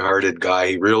really a good-hearted guy.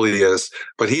 He really is.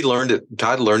 But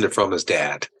Todd learned it from his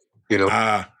dad,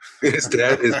 His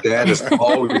dad has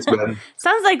always been.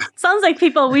 Sounds like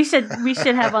people we should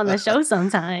have on the show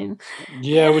sometime.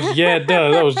 Yeah, it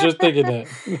does. I was just thinking that.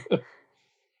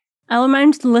 I'll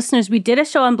remind the listeners, we did a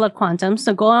show on blood quantum,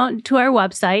 so go out to our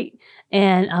website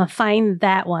and find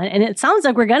that one. And it sounds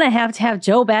like we're going to have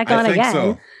Joe back on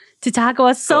again to talk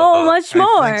about so much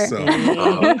more. I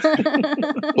think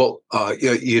so.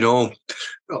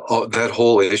 Well, that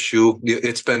whole issue,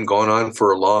 it's been going on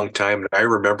for a long time. I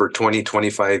remember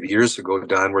 25 years ago,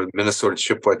 Don, where the Minnesota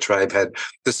Chippewa tribe had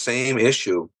the same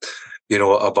issue,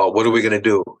 about what are we going to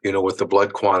do, with the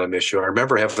blood quantum issue. I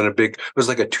remember having it was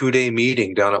like a 2-day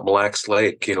meeting down at Mille Lacs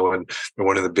Lake, in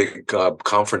one of the big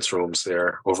conference rooms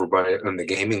there over on the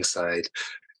gaming side.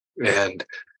 And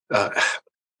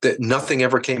that nothing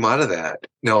ever came out of that.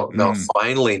 Now,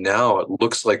 finally, it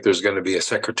looks like there's going to be a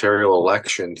secretarial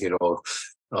election,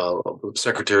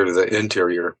 Secretary of the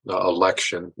Interior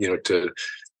election,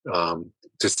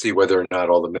 to see whether or not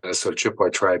all the Minnesota Chippewa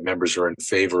tribe members are in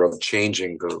favor of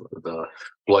changing the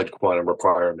blood quantum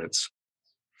requirements.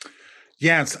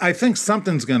 Yes, I think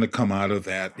something's going to come out of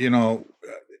that.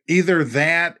 Either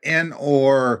that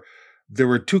or there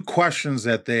were two questions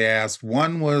that they asked.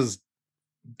 One was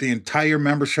the entire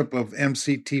membership of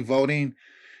MCT voting,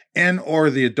 or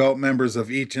the adult members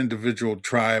of each individual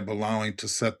tribe allowing to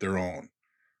set their own.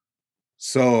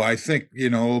 So I think,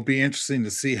 it'll be interesting to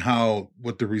see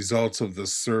what the results of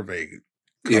this survey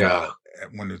come out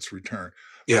when it's returned.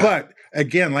 Yeah. But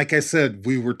again, like I said,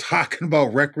 we were talking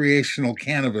about recreational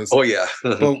cannabis. Oh yeah.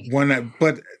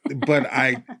 but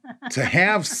to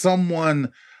have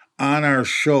someone on our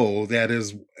show that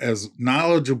is as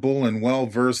knowledgeable and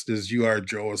well-versed as you are,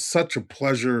 Joe, is such a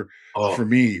pleasure for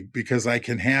me, because I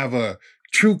can have a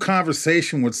true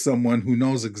conversation with someone who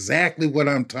knows exactly what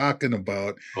I'm talking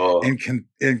about and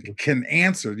can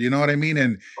answer, you know what I mean?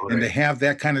 And to have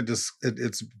that kind of,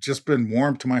 it's just been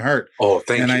warm to my heart. Oh,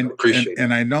 thank you. I appreciate it.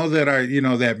 And I know that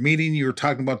that meeting you were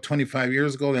talking about 25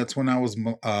 years ago, that's when I was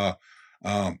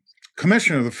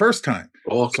commissioner the first time.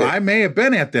 Okay. So I may have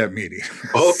been at that meeting.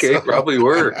 Okay, probably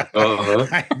were.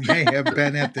 I may have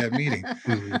been at that meeting.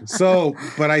 So,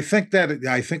 but I think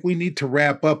we need to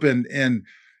wrap up and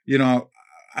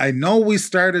I know we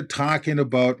started talking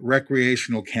about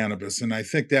recreational cannabis, and I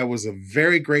think that was a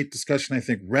very great discussion. I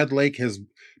think Red Lake has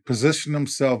positioned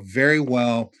himself very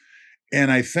well, and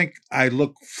I think I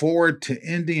look forward to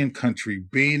Indian country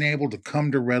being able to come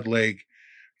to Red Lake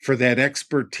for that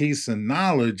expertise and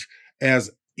knowledge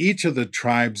as each of the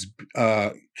tribes,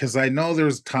 because I know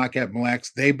there's talk at Mille Lacs,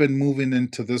 they've been moving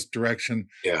into this direction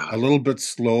a little bit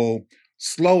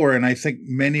slower, and I think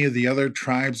many of the other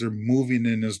tribes are moving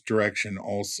in this direction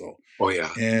also. Oh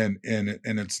yeah. And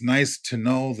it's nice to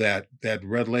know that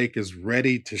Red Lake is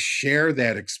ready to share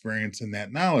that experience and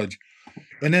that knowledge.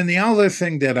 And then the other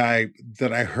thing that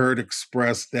I heard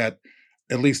expressed that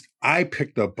at least I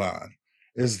picked up on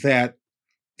is that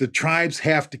the tribes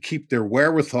have to keep their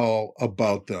wherewithal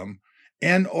about them,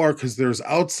 or because there's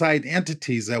outside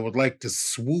entities that would like to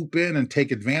swoop in and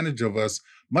take advantage of us,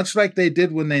 much like they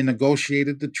did when they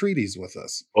negotiated the treaties with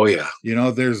us. Oh, yeah.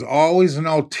 There's always an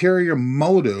ulterior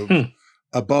motive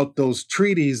about those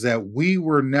treaties that we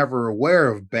were never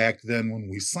aware of back then when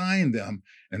we signed them.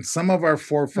 And some of our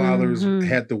forefathers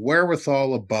had the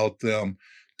wherewithal about them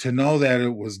to know that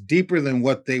it was deeper than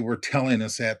what they were telling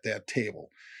us at that table.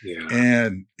 Yeah.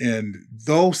 And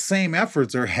those same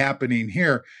efforts are happening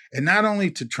here, and not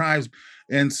only to tribes.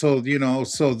 And so,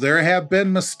 so there have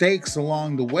been mistakes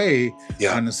along the way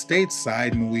on the state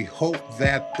side, and we hope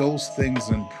that those things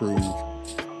improve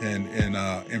and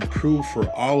improve for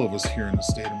all of us here in the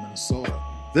state of Minnesota.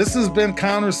 This has been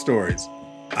Counter Stories.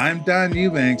 I'm Don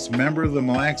Eubanks, member of the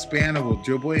Mille Lacs Band of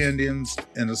Ojibwe Indians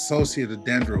and associate of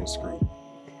Dendros Group.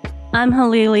 I'm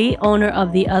Halili, owner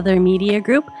of the Other Media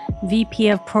Group, VP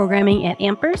of Programming at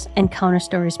Ampers, and Counter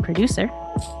Stories producer.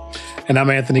 And I'm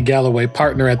Anthony Galloway,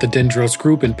 partner at the Dendros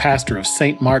Group and pastor of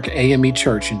St. Mark AME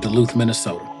Church in Duluth,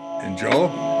 Minnesota. And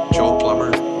Joe? Joe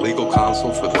Plummer, legal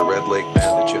counsel for the Red Lake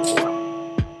Band of Chippewa.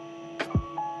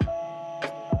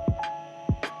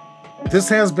 This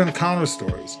has been Counter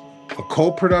Stories, a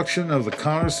co-production of the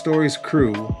Counter Stories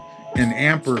crew and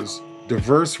Ampers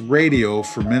Diverse Radio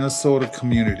for Minnesota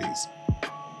Communities,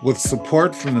 with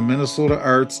support from the Minnesota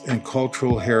Arts and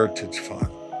Cultural Heritage Fund.